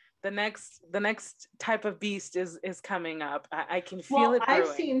Minotaurs. The next type of beast is coming up. I can feel it brewing. I've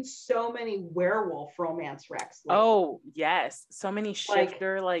seen so many werewolf romance wrecks lately. Oh yes, so many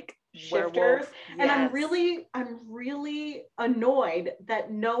shifter like shifters. Werewolf. And Yes. I'm really annoyed that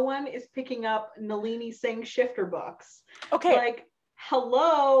no one is picking up Nalini Singh shifter books. Okay. Like,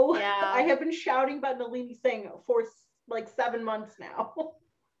 hello. Yeah. I have been shouting about Nalini Singh for like 7 months now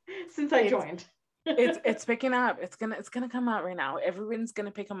since I joined. It's picking up. It's gonna come out right now. Everyone's gonna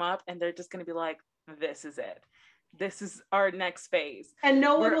pick them up and they're just gonna be like, this is it. This is our next phase. And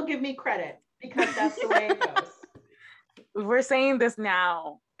no one will give me credit because that's the way it goes. We're saying this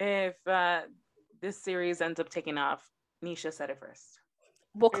now. If this series ends up taking off, Nisha said it first.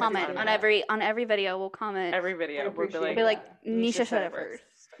 We'll comment on every video. We'll comment every video. We'll be like Nisha said it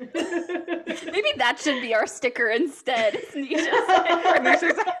first. Maybe that should be our sticker instead. Nisha said it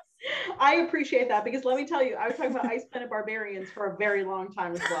first. I appreciate that because let me tell you, I was talking about Ice Planet Barbarians for a very long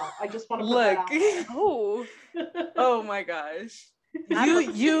time as well. I just want to put that out there. Oh my gosh.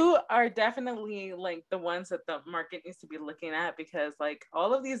 You are definitely like the ones that the market needs to be looking at, because like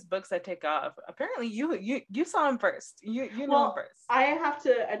all of these books that take off, apparently you saw them first. You know them first. I have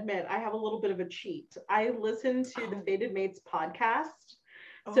to admit, I have a little bit of a cheat. I listened to the Fated Mates podcast.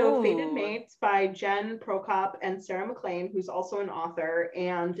 So Fated Mates by Jen Prokop and Sarah McLean, who's also an author.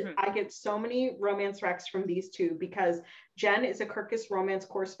 And I get so many romance recs from these two because Jen is a Kirkus romance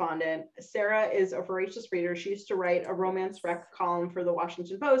correspondent. Sarah is a voracious reader. She used to write a romance rec column for the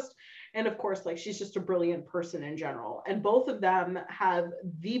Washington Post. And of course, like, she's just a brilliant person in general. And both of them have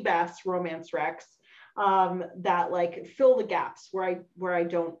the best romance recs that like fill the gaps where I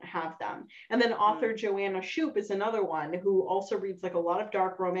don't have them. And then author Joanna Shoup is another one who also reads like a lot of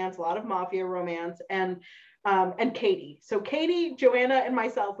dark romance, a lot of mafia romance, and Katie. So Katie, Joanna, and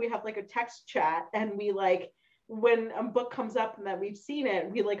myself, we have like a text chat, and we like, when a book comes up and that we've seen it,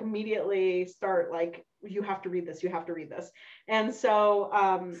 we like immediately start like, you have to read this, you have to read this. And so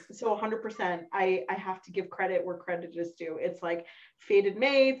 100% I have to give credit where credit is due. It's like Fated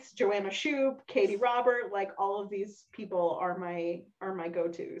Mates, Joanna Shoup, Katie Robert, like all of these people are my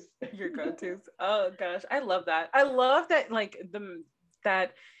go-tos. Your go-tos. Oh gosh, I love that. I love that, like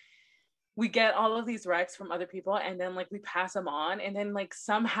that we get all of these recs from other people and then like we pass them on, and then like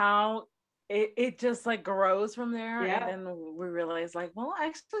somehow it just like grows from there. And then we realize like, well,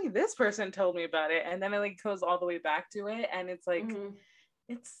 actually this person told me about it, and then it like goes all the way back to it, and it's like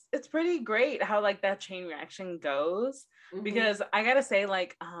it's pretty great how like that chain reaction goes. Because I gotta say,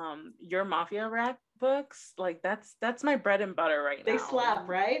 like your mafia rec books, like that's my bread and butter right now. They slap,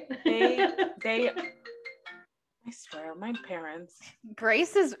 right? they I swear, my parents.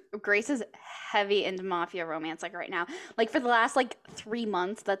 Grace is heavy into mafia romance like right now. Like for the last like 3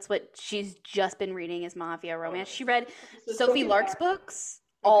 months, that's what she's just been reading is mafia romance. She read Sophie Lark's books,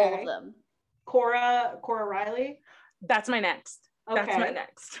 all of them. Cora Riley. That's my next. Okay. That's my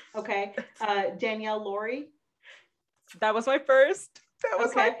next. Okay. Danielle Laurie. That was my first. That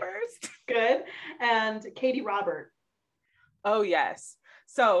was my first. Good. And Katie Robert. Oh yes.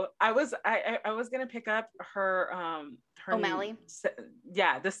 So I was gonna pick up her O'Malley.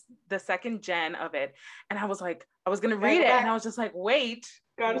 The second gen of it, and I was gonna read it, and I was just like, wait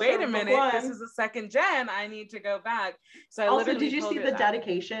a minute, this is the second gen. I need to go back. So I also, did you see the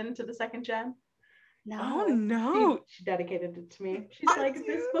dedication to the second gen? No. Oh no. She dedicated it to me. She's like,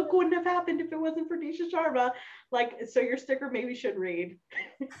 this book wouldn't have happened if it wasn't for Nisha Sharma. Like, so your sticker maybe should read.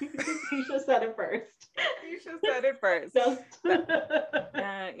 Nisha said it first. Nisha said it first.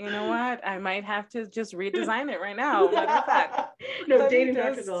 You know what? I might have to just redesign it right now. Matter of fact. No, dating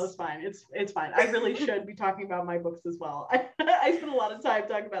Jacksonville is fine. It's fine. I really should be talking about my books as well. I spend a lot of time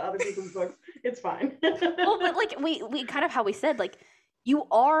talking about other people's books. It's fine. Well, but like we kind of how we said, like, you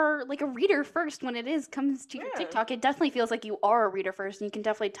are like a reader first when it comes to your TikTok. It definitely feels like you are a reader first, and you can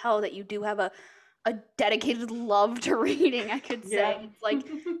definitely tell that you do have a dedicated love to reading, I could say. It's like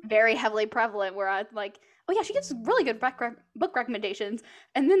very heavily prevalent where I'm like, oh yeah, she gives really good book recommendations.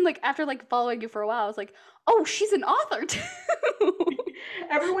 And then like after like following you for a while, I was like, oh, she's an author too.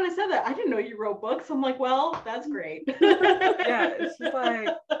 Everyone has said that. I didn't know you wrote books. I'm like, well, that's great. Yeah, it's just like,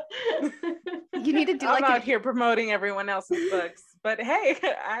 you need to do I'm out here promoting everyone else's books, but hey,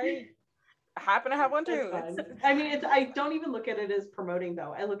 I happen to have one too. I mean, I don't even look at it as promoting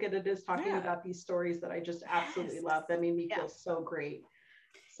though. I look at it as talking about these stories that I just absolutely love. That made me feel so great.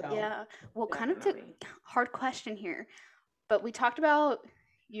 So well, kind of hard question here, but we talked about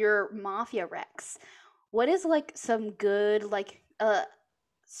your mafia recs, what is like some good like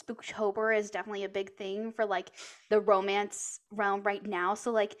Spooktober is definitely a big thing for like the romance realm right now.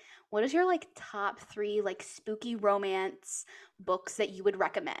 So like what is your like top 3 like spooky romance books that you would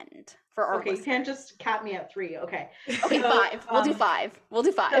recommend for our Okay, you listeners? can't just cap me at 3. Okay. Okay, So, 5. We'll do 5. We'll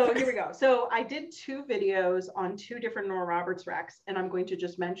do 5. So here we go. So I did 2 videos on 2 different Nora Roberts recs, and I'm going to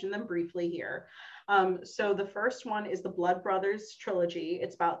just mention them briefly here. So the first one is the Blood Brothers trilogy.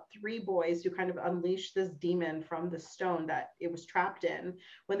 It's about 3 boys who kind of unleash this demon from the stone that it was trapped in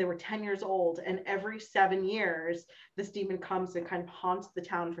when they were 10 years old. And every 7 years, this demon comes and kind of haunts the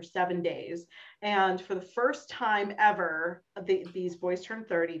town for 7 days. And for the first time ever, these boys turn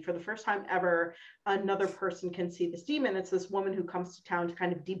 30. For the first time ever, another person can see this demon. It's this woman who comes to town to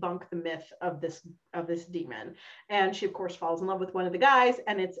kind of debunk the myth of this demon. And she, of course, falls in love with one of the guys,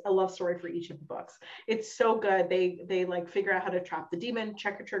 and it's a love story for each of the books. It's so good. They like figure out how to trap the demon.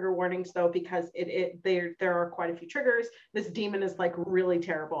 Check your trigger warnings though, because there are quite a few triggers. This demon is like really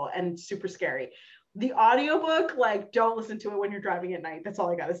terrible and super scary. The audiobook, like, don't listen to it when you're driving at night. That's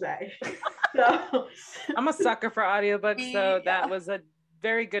all I gotta say. So I'm a sucker for audiobooks, so that was a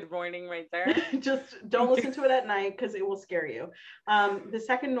very good warning right there. Just don't listen to it at night because it will scare you. The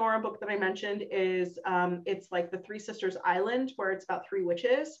second Nora book that I mentioned is it's like the Three Sisters Island, where it's about 3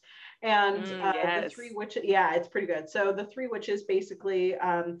 witches. And yes. The 3 witches, yeah, it's pretty good. So the 3 witches basically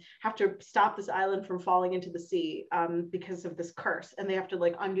have to stop this island from falling into the sea because of this curse. And they have to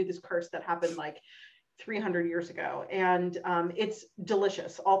like undo this curse that happened like 300 years ago. And it's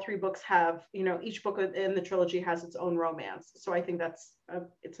delicious. All 3 books have, you know, each book in the trilogy has its own romance. So I think that's,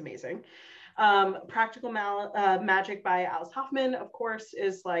 it's amazing. Practical Magic by Alice Hoffman, of course,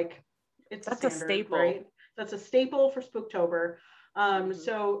 is like, that's a staple, right? That's a staple for Spooktober.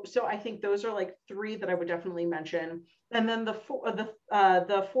 So I think those are like 3 that I would definitely mention. And then the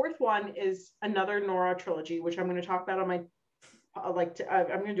 4th one is another Nora trilogy, which I'm going to talk about on my I'm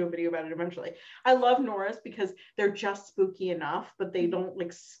going to do a video about it eventually. I love Nora's because they're just spooky enough, but they don't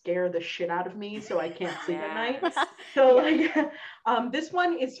like scare the shit out of me, so I can't sleep at night. So like, this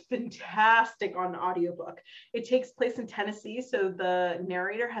one is fantastic on audiobook. It takes place in Tennessee, so the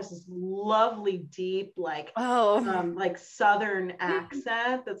narrator has this lovely, deep, like Southern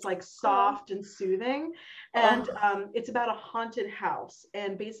accent that's like soft and soothing, and it's about a haunted house,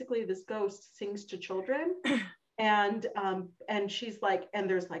 and basically this ghost sings to children. And she's like, and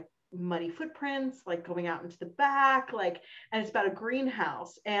there's like muddy footprints like going out into the back, like, and it's about a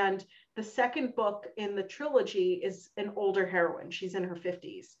greenhouse. And the second book in the trilogy is an older heroine. She's in her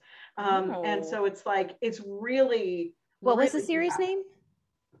 50s. And so it's like, it's really, what was the series name?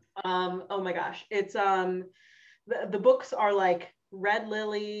 Oh my gosh. It's the books are like Red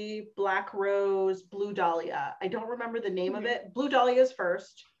Lily, Black Rose, Blue Dahlia. I don't remember the name of it. Blue Dahlia is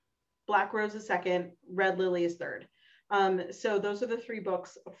first, Black Rose is second, Red Lily is third. So those are the 3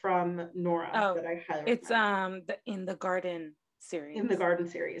 books from Nora that I highly recommend. It's In the Garden series. In the Garden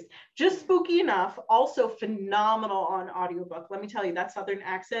series. Just spooky enough, also phenomenal on audiobook. Let me tell you, that Southern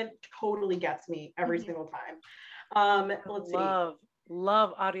accent totally gets me every single time. Let's see.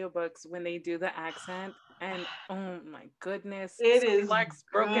 Love audiobooks when they do the accent, and oh my goodness, it is like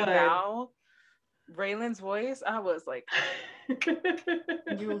Broken Bow. Raylan's voice, I was like,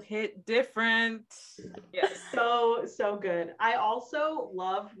 you hit different. Yes. So good. I also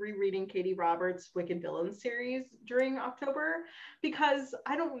love rereading Katie Roberts' Wicked Villains series during October because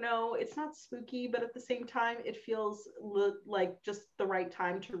I don't know, it's not spooky, but at the same time, it feels like just the right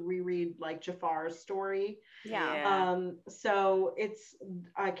time to reread like Jafar's story. Yeah. So it's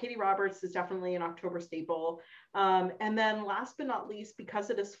Katie Roberts is definitely an October staple. And then last but not least, because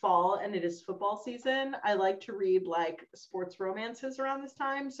it is fall and it is football season, I like to read like sports romances around this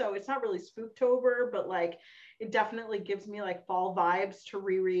time. So it's not really Spooktober, but like it definitely gives me like fall vibes to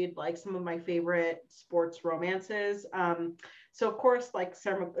reread like some of my favorite sports romances. So of course, like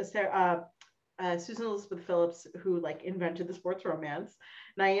Susan Elizabeth Phillips, who like invented the sports romance.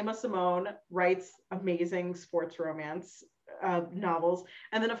 Naima Simone writes amazing sports romance novels.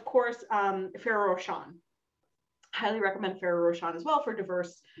 And then of course, Farrah Roshan. Highly recommend Farrah Roshan as well for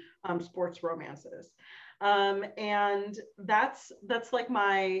diverse sports romances. And that's like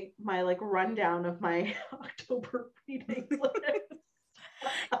my like rundown of my October reading list.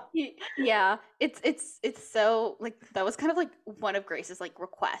 Yeah, it's so like that was kind of like one of Grace's like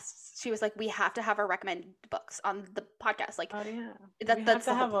requests. She was like, we have to have our recommended books on the podcast. Like, that's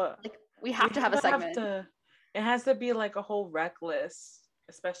the whole, like we have to have a segment. It has to be like a whole rec list,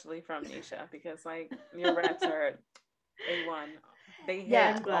 especially from Nisha, because like your recs are A1. They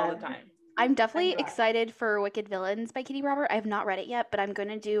hit all the time. I'm definitely I'm glad. excited for Wicked Villains by Katie Robert. I have not read it yet, but I'm going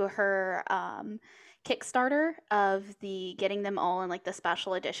to do her Kickstarter of the getting them all in like the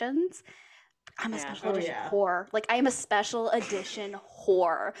special editions. I'm a Yeah. special Oh, edition yeah. whore. Like I am a special edition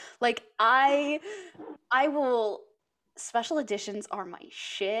whore. Like I will special editions are my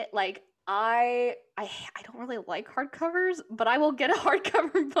shit. Like I don't really like hardcovers, but I will get a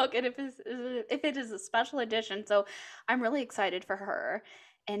hardcover book and if it is a special edition. So I'm really excited for her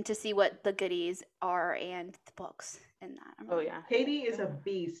and to see what the goodies are and the books in that. I'm Oh really yeah. Katie is a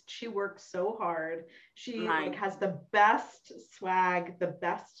beast. She works so hard. She like Mine. has the best swag, the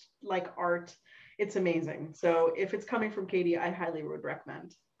best like art. It's amazing. So if it's coming from Katie, I highly would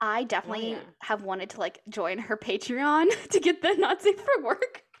recommend. I definitely yeah. have wanted to like join her Patreon to get the not safe for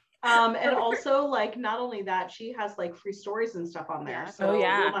work. And also like not only that, she has like free stories and stuff on there. Yeah. So Oh,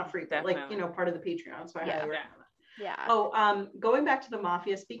 yeah, well, not free, but like definitely. part of the Patreon. So I Yeah. highly recommend that. Yeah. Oh, going back to the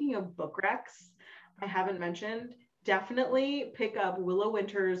Mafia, speaking of book recs, I haven't mentioned, definitely pick up Willow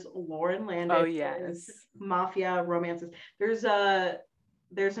Winters, Lauren Landis, Oh yes. Mafia romances. There's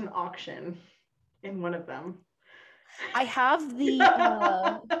an auction in one of them. I have the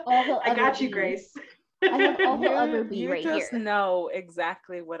all the I got other you, B. Grace. I have all the other B You right just here. know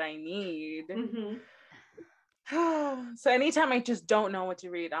exactly what I need. Mhm. So anytime I just don't know what to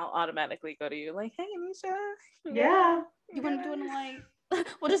read, I'll automatically go to you like, hey Nisha. Yeah. You want to do it like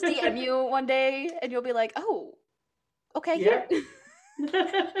we'll just DM you one day and you'll be like, oh, okay, Yep. here.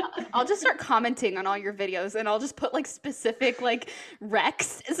 I'll just start commenting on all your videos and I'll just put like specific like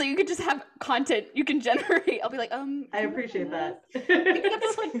recs so you can just have content you can generate. I'll be like, I appreciate that. Except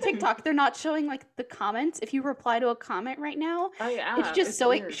with like TikTok, they're not showing like the comments. If you reply to a comment right now, Oh yeah. it's just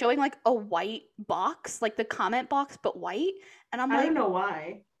weird. showing like a white box, like the comment box, but white. And I'm I like, don't know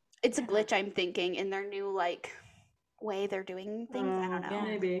why. it's a glitch, I'm thinking, in their new like way they're doing things. I don't know. Yeah.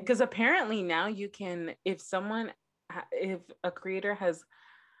 Maybe. Because apparently now you can, if a creator has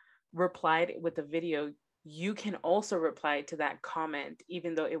replied with a video, you can also reply to that comment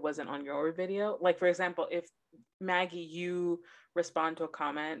even though it wasn't on your video. Like for example, if Maggie, you respond to a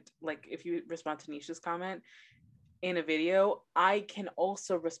comment, like if you respond to Nisha's comment in a video, I can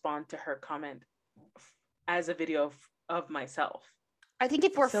also respond to her comment as a video of myself. I think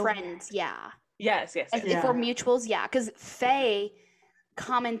if we're So- friends, yeah. Yes. If we're mutuals, yeah. Because Faye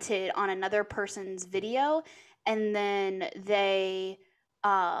commented on another person's video and then they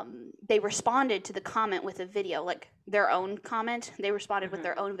responded to the comment with a video, like their own comment. They responded with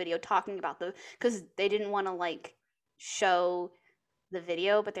their own video talking about because they didn't want to like show the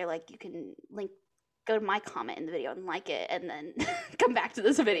video, but they're like, you can go to my comment in the video and like it and then come back to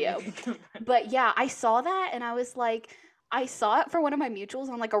this video. But yeah, I saw that and I was like, I saw it for one of my mutuals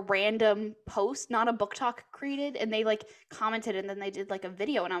on like a random post, not a booktok created, and they like commented and then they did like a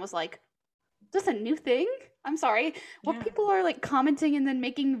video and I was like, is this a new thing? I'm sorry. What people are like commenting and then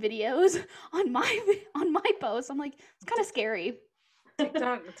making videos on my posts. I'm like, it's kind of scary.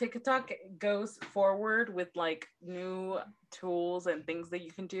 TikTok goes forward with like new tools and things that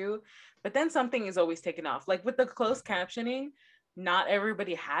you can do, but then something is always taken off. Like with the closed captioning, not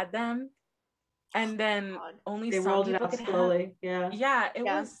everybody had them, and then only They some rolled it people out could slowly. have.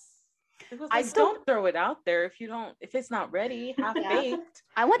 It was like, don't throw it out there if it's not ready, half baked.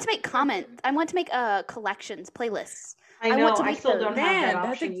 I want to make collections, playlists. I know. I still don't have that that's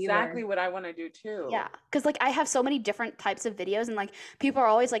option exactly either. what I want to do too. Yeah, because like I have so many different types of videos, and like people are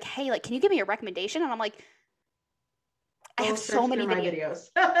always like, "Hey, like, can you give me a recommendation?" And I'm like, I have so many videos.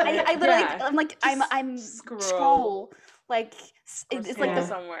 I literally, I'm like, I'm scroll like it's like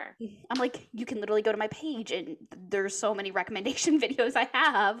somewhere. I'm like, you can literally go to my page, and there's so many recommendation videos I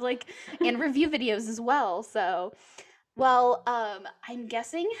have, like, and review videos as well. So. Well, I'm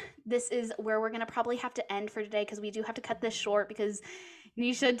guessing this is where we're going to probably have to end for today because we do have to cut this short because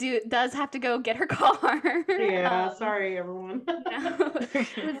Nisha does have to go get her car. Yeah, sorry everyone.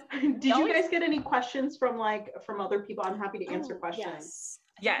 Did you guys get any questions from other people? I'm happy to answer questions.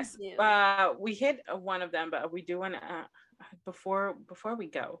 Yes. We hit one of them, but we do want to before we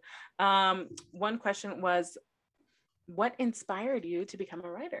go. One question was, what inspired you to become a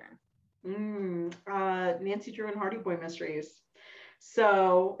writer? Nancy Drew and Hardy Boy Mysteries.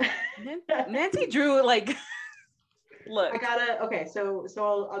 So Nancy Drew, like, look. So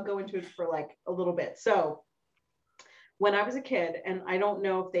I'll go into it for like a little bit. So when I was a kid, and I don't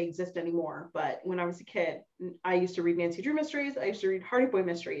know if they exist anymore, but when I was a kid, I used to read Nancy Drew mysteries. I used to read Hardy Boy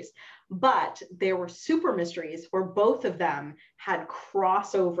mysteries, but there were super mysteries where both of them had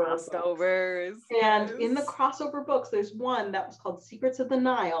crossovers. And in the crossover books, there's one that was called Secrets of the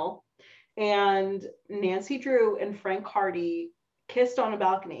Nile, and Nancy Drew and Frank Hardy kissed on a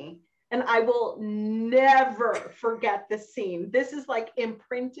balcony And I will never forget this scene. This is like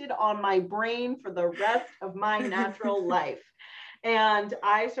imprinted on my brain for the rest of my natural life. And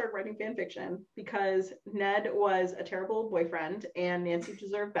I started writing fan fiction because Ned was a terrible boyfriend and Nancy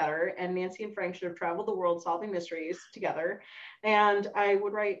deserved better. And Nancy and Frank should have traveled the world solving mysteries together. And I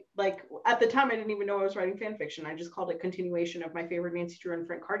would write, like, at the time, I didn't even know I was writing fan fiction. I just called it continuation of my favorite Nancy Drew and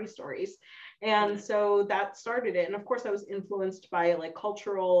Frank Hardy stories. And so that started it. And of course, I was influenced by like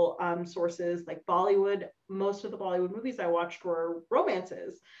cultural sources like Bollywood. Most of the Bollywood movies I watched were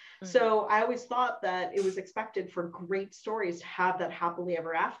romances. So I always thought that it was expected for great stories to have that happily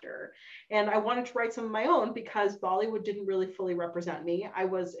ever after. And I wanted to write some of my own because Bollywood didn't really fully represent me. I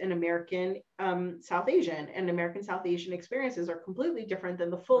was an American South Asian, and American South Asian experiences are completely different than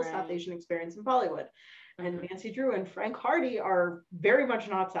the full South Asian experience in Bollywood. And Nancy Drew and Frank Hardy are very much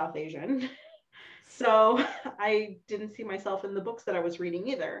not South Asian. So I didn't see myself in the books that I was reading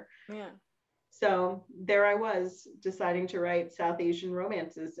either. Yeah. So there I was deciding to write South Asian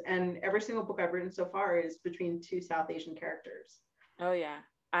romances, and every single book I've written so far is between two South Asian characters. Oh yeah.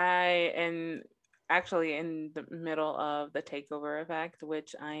 I am actually in the middle of the Takeover Effect,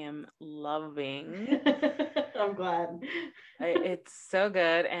 which I am loving. I'm glad. It's so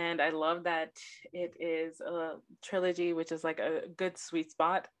good, and I love that it is a trilogy, which is like a good sweet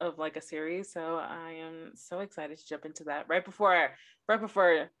spot of like a series. So I am so excited to jump into that right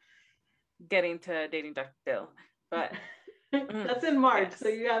before getting to Dating Dr. Dill. But that's in March, so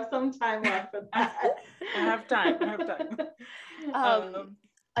you have some time left for that. I have time.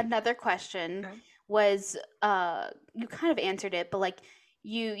 Another question was, you kind of answered it, but like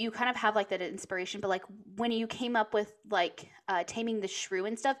you kind of have like that inspiration, but like when you came up with like Taming the Shrew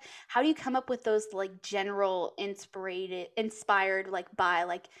and stuff, how do you come up with those like general inspired like by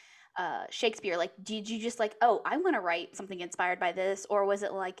like Shakespeare? Like did you just like, oh, I want to write something inspired by this, or was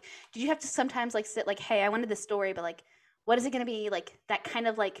it like, did you have to sometimes like sit like, hey, I wanted this story, but like what is it going to be, like that kind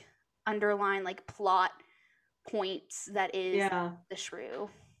of like underlying like plot points that is the shrew?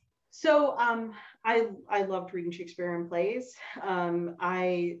 So I loved reading Shakespearean plays.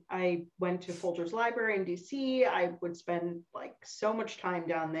 I went to Folger's Library in DC. I would spend like so much time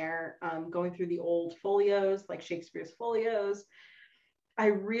down there going through the old folios, like Shakespeare's folios. I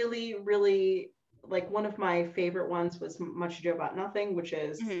really, really, like, one of my favorite ones was Much Ado About Nothing, which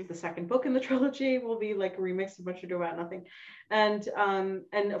is the second book in the trilogy, will be like a remix of Much Ado About Nothing. And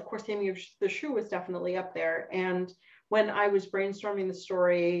of course, Taming of the Shrew was definitely up there. And when I was brainstorming the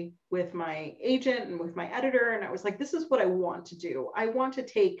story with my agent and with my editor, and I was like, this is what I want to do. I want to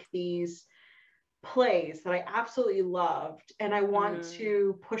take these plays that I absolutely loved, and I want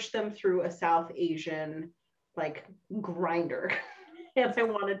to push them through a South Asian like grinder. And I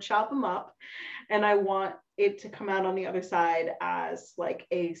want to chop them up, and I want it to come out on the other side as like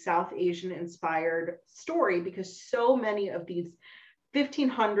a South Asian inspired story, because so many of these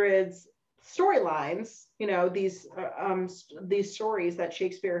 1500s storylines, you know, these stories that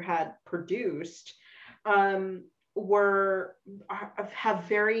Shakespeare had produced have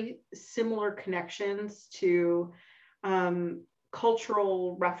very similar connections to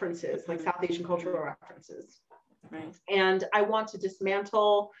cultural references, like South Asian cultural references. Right. And I want to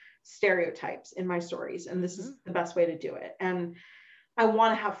dismantle stereotypes in my stories, and this is the best way to do it. And I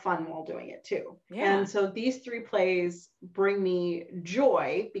want to have fun while doing it too. Yeah. And so these three plays bring me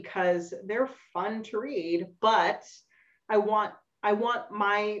joy because they're fun to read, but I want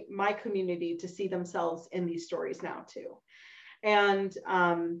my community to see themselves in these stories now too. And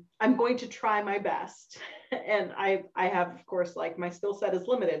I'm going to try my best. And I have, of course, like, my skill set is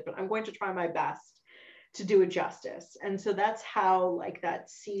limited, but I'm going to try my best to do it justice. And so that's how like that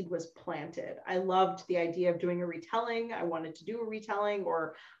seed was planted. I loved the idea of doing a retelling. I wanted to do a retelling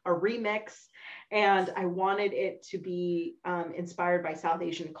or a remix, and I wanted it to be inspired by South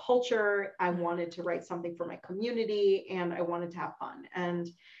Asian culture. I wanted to write something for my community, and I wanted to have fun. And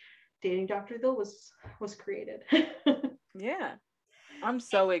Dating Dr. Dill was created. Yeah, I'm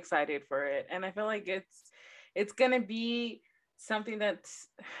so excited for it, and I feel like it's gonna be something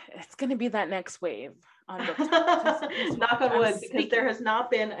it's gonna be that next wave on BookTok. Knock on wood, because there has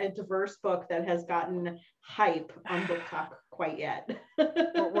not been a diverse book that has gotten hype on BookTok quite yet.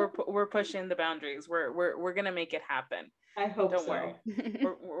 we're pushing the boundaries. We're gonna make it happen. I hope Don't so. worry.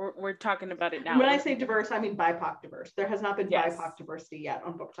 We're talking about it now. When I say diverse, I mean BIPOC diverse. There has not been BIPOC diversity yet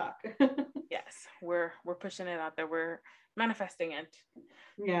on BookTok. Yes, we're pushing it out there. We're manifesting it.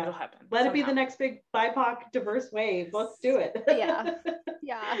 Yeah, it'll happen. Let it be the next big BIPOC diverse wave. Let's do it. Yeah.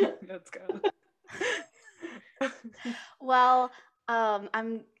 Let's go. Well,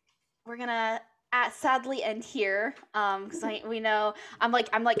 we're gonna at sadly end here. Because we know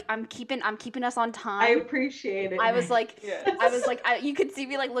I'm keeping us on time. I appreciate it. I was like, Yes. you could see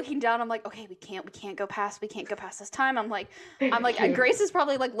me like looking down. I'm like, okay, we can't go past this time. I'm like, Thank you. Grace is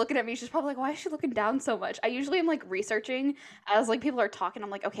probably like looking at me. She's probably like, why is she looking down so much? I usually am like researching as like people are talking. I'm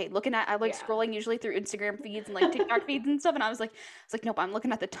like, okay, I like Yeah. scrolling usually through Instagram feeds and like TikTok feeds and stuff. And I was like, nope, I'm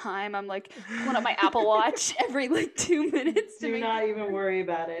looking at the time. I'm like pulling up my Apple Watch every like 2 minutes. Do not even worry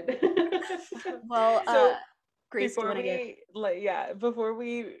about it. Well, So, Grace, do you before want to give? before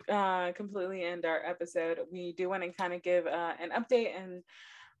we completely end our episode, we do want to kind of give an update. And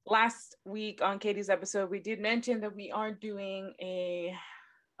last week on Katie's episode, we did mention that we are doing a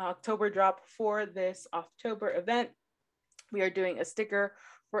October drop for this Auth-tober event. We are doing a sticker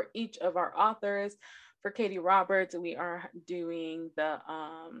for each of our authors. For Katie Roberts, we are doing the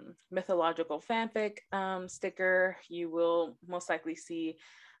mythological fanfic sticker. You will most likely see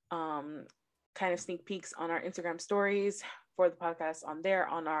kind of sneak peeks on our Instagram stories for the podcast on there,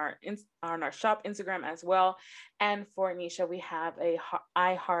 on our shop Instagram as well. And for Nisha, we have a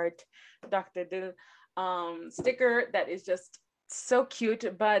I Heart Dr. Dill sticker that is just so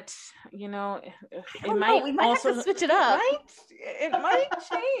cute, but you know, We might have to switch it up. It might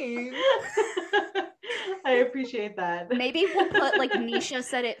change. I appreciate that. Maybe we'll put like Nisha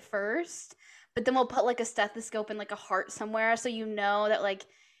said it first, but then we'll put like a stethoscope and like a heart somewhere so you know that like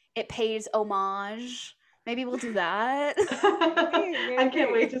it pays homage. Maybe we'll do that. I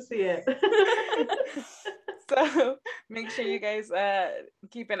can't wait to see it. So make sure you guys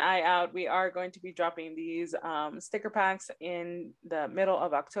keep an eye out. We are going to be dropping these sticker packs in the middle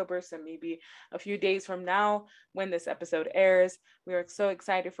of October, so maybe a few days from now when this episode airs. We are so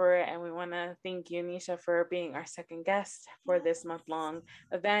excited for it, and we want to thank you, Nisha, for being our second guest for this month-long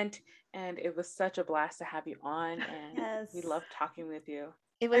event. And it was such a blast to have you on, and we love talking with you.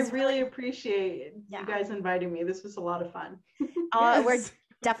 It was I really appreciate you guys inviting me. This was a lot of fun. We're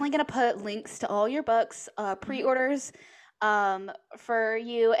definitely going to put links to all your books, pre-orders for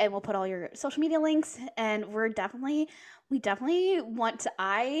you, and we'll put all your social media links. And we definitely want to,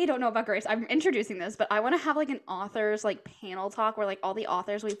 I don't know about Grace, I'm introducing this, but I want to have like an authors like panel talk where like all the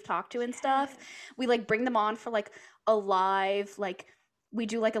authors we've talked to and stuff, we like bring them on for like a live, like we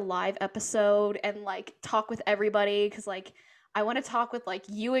do like a live episode and like talk with everybody, because like I want to talk with like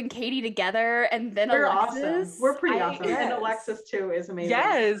you and Katie together, and then we're Alexis. Awesome. We're pretty awesome. Yes. And Alexis too is amazing.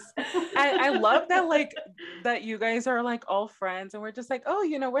 Yes. I love that, like that you guys are like all friends, and we're just like, oh,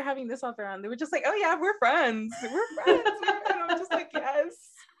 you know, we're having this author on. They were just like, oh yeah, we're friends. We're friends. And I'm just like, yes.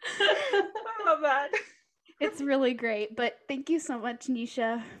 I love that. It's really great. But thank you so much,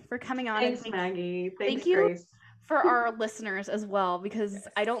 Nisha, for coming on. Thanks, Maggie. Thanks, thank you Grace. For our listeners as well, because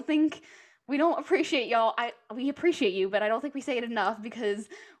I don't think we don't appreciate y'all. We appreciate you, but I don't think we say it enough, because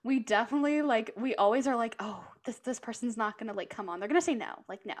we definitely like, we always are like, oh, this person's not gonna like come on. They're gonna say no,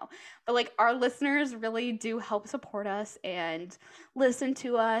 like no. But like our listeners really do help support us and listen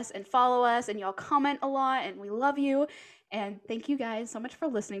to us and follow us, and y'all comment a lot, and we love you. And thank you guys so much for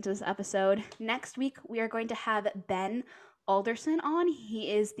listening to this episode. Next week, we are going to have Ben Alderson on.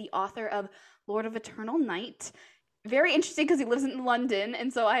 He is the author of Lord of Eternal Night. Very interesting because he lives in London,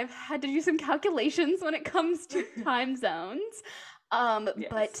 and so I've had to do some calculations when it comes to time zones. Yes.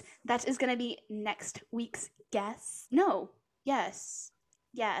 But that is going to be next week's guest. Yes.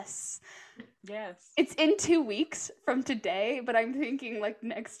 It's in 2 weeks from today, but I'm thinking like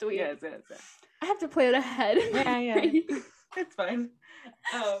next week. Yes. I have to plan ahead. Yeah. It's fine.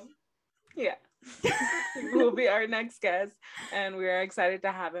 Yeah. Will be our next guest, and we are excited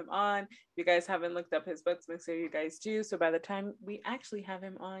to have him on. If you guys haven't looked up his books, make sure you guys do, so by the time we actually have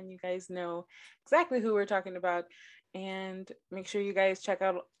him on, you guys know exactly who we're talking about. And make sure you guys check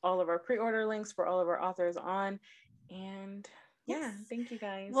out all of our pre-order links for all of our authors on. And yeah, thank you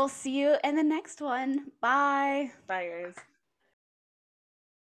guys. We'll see you in the next one. Bye Bye guys.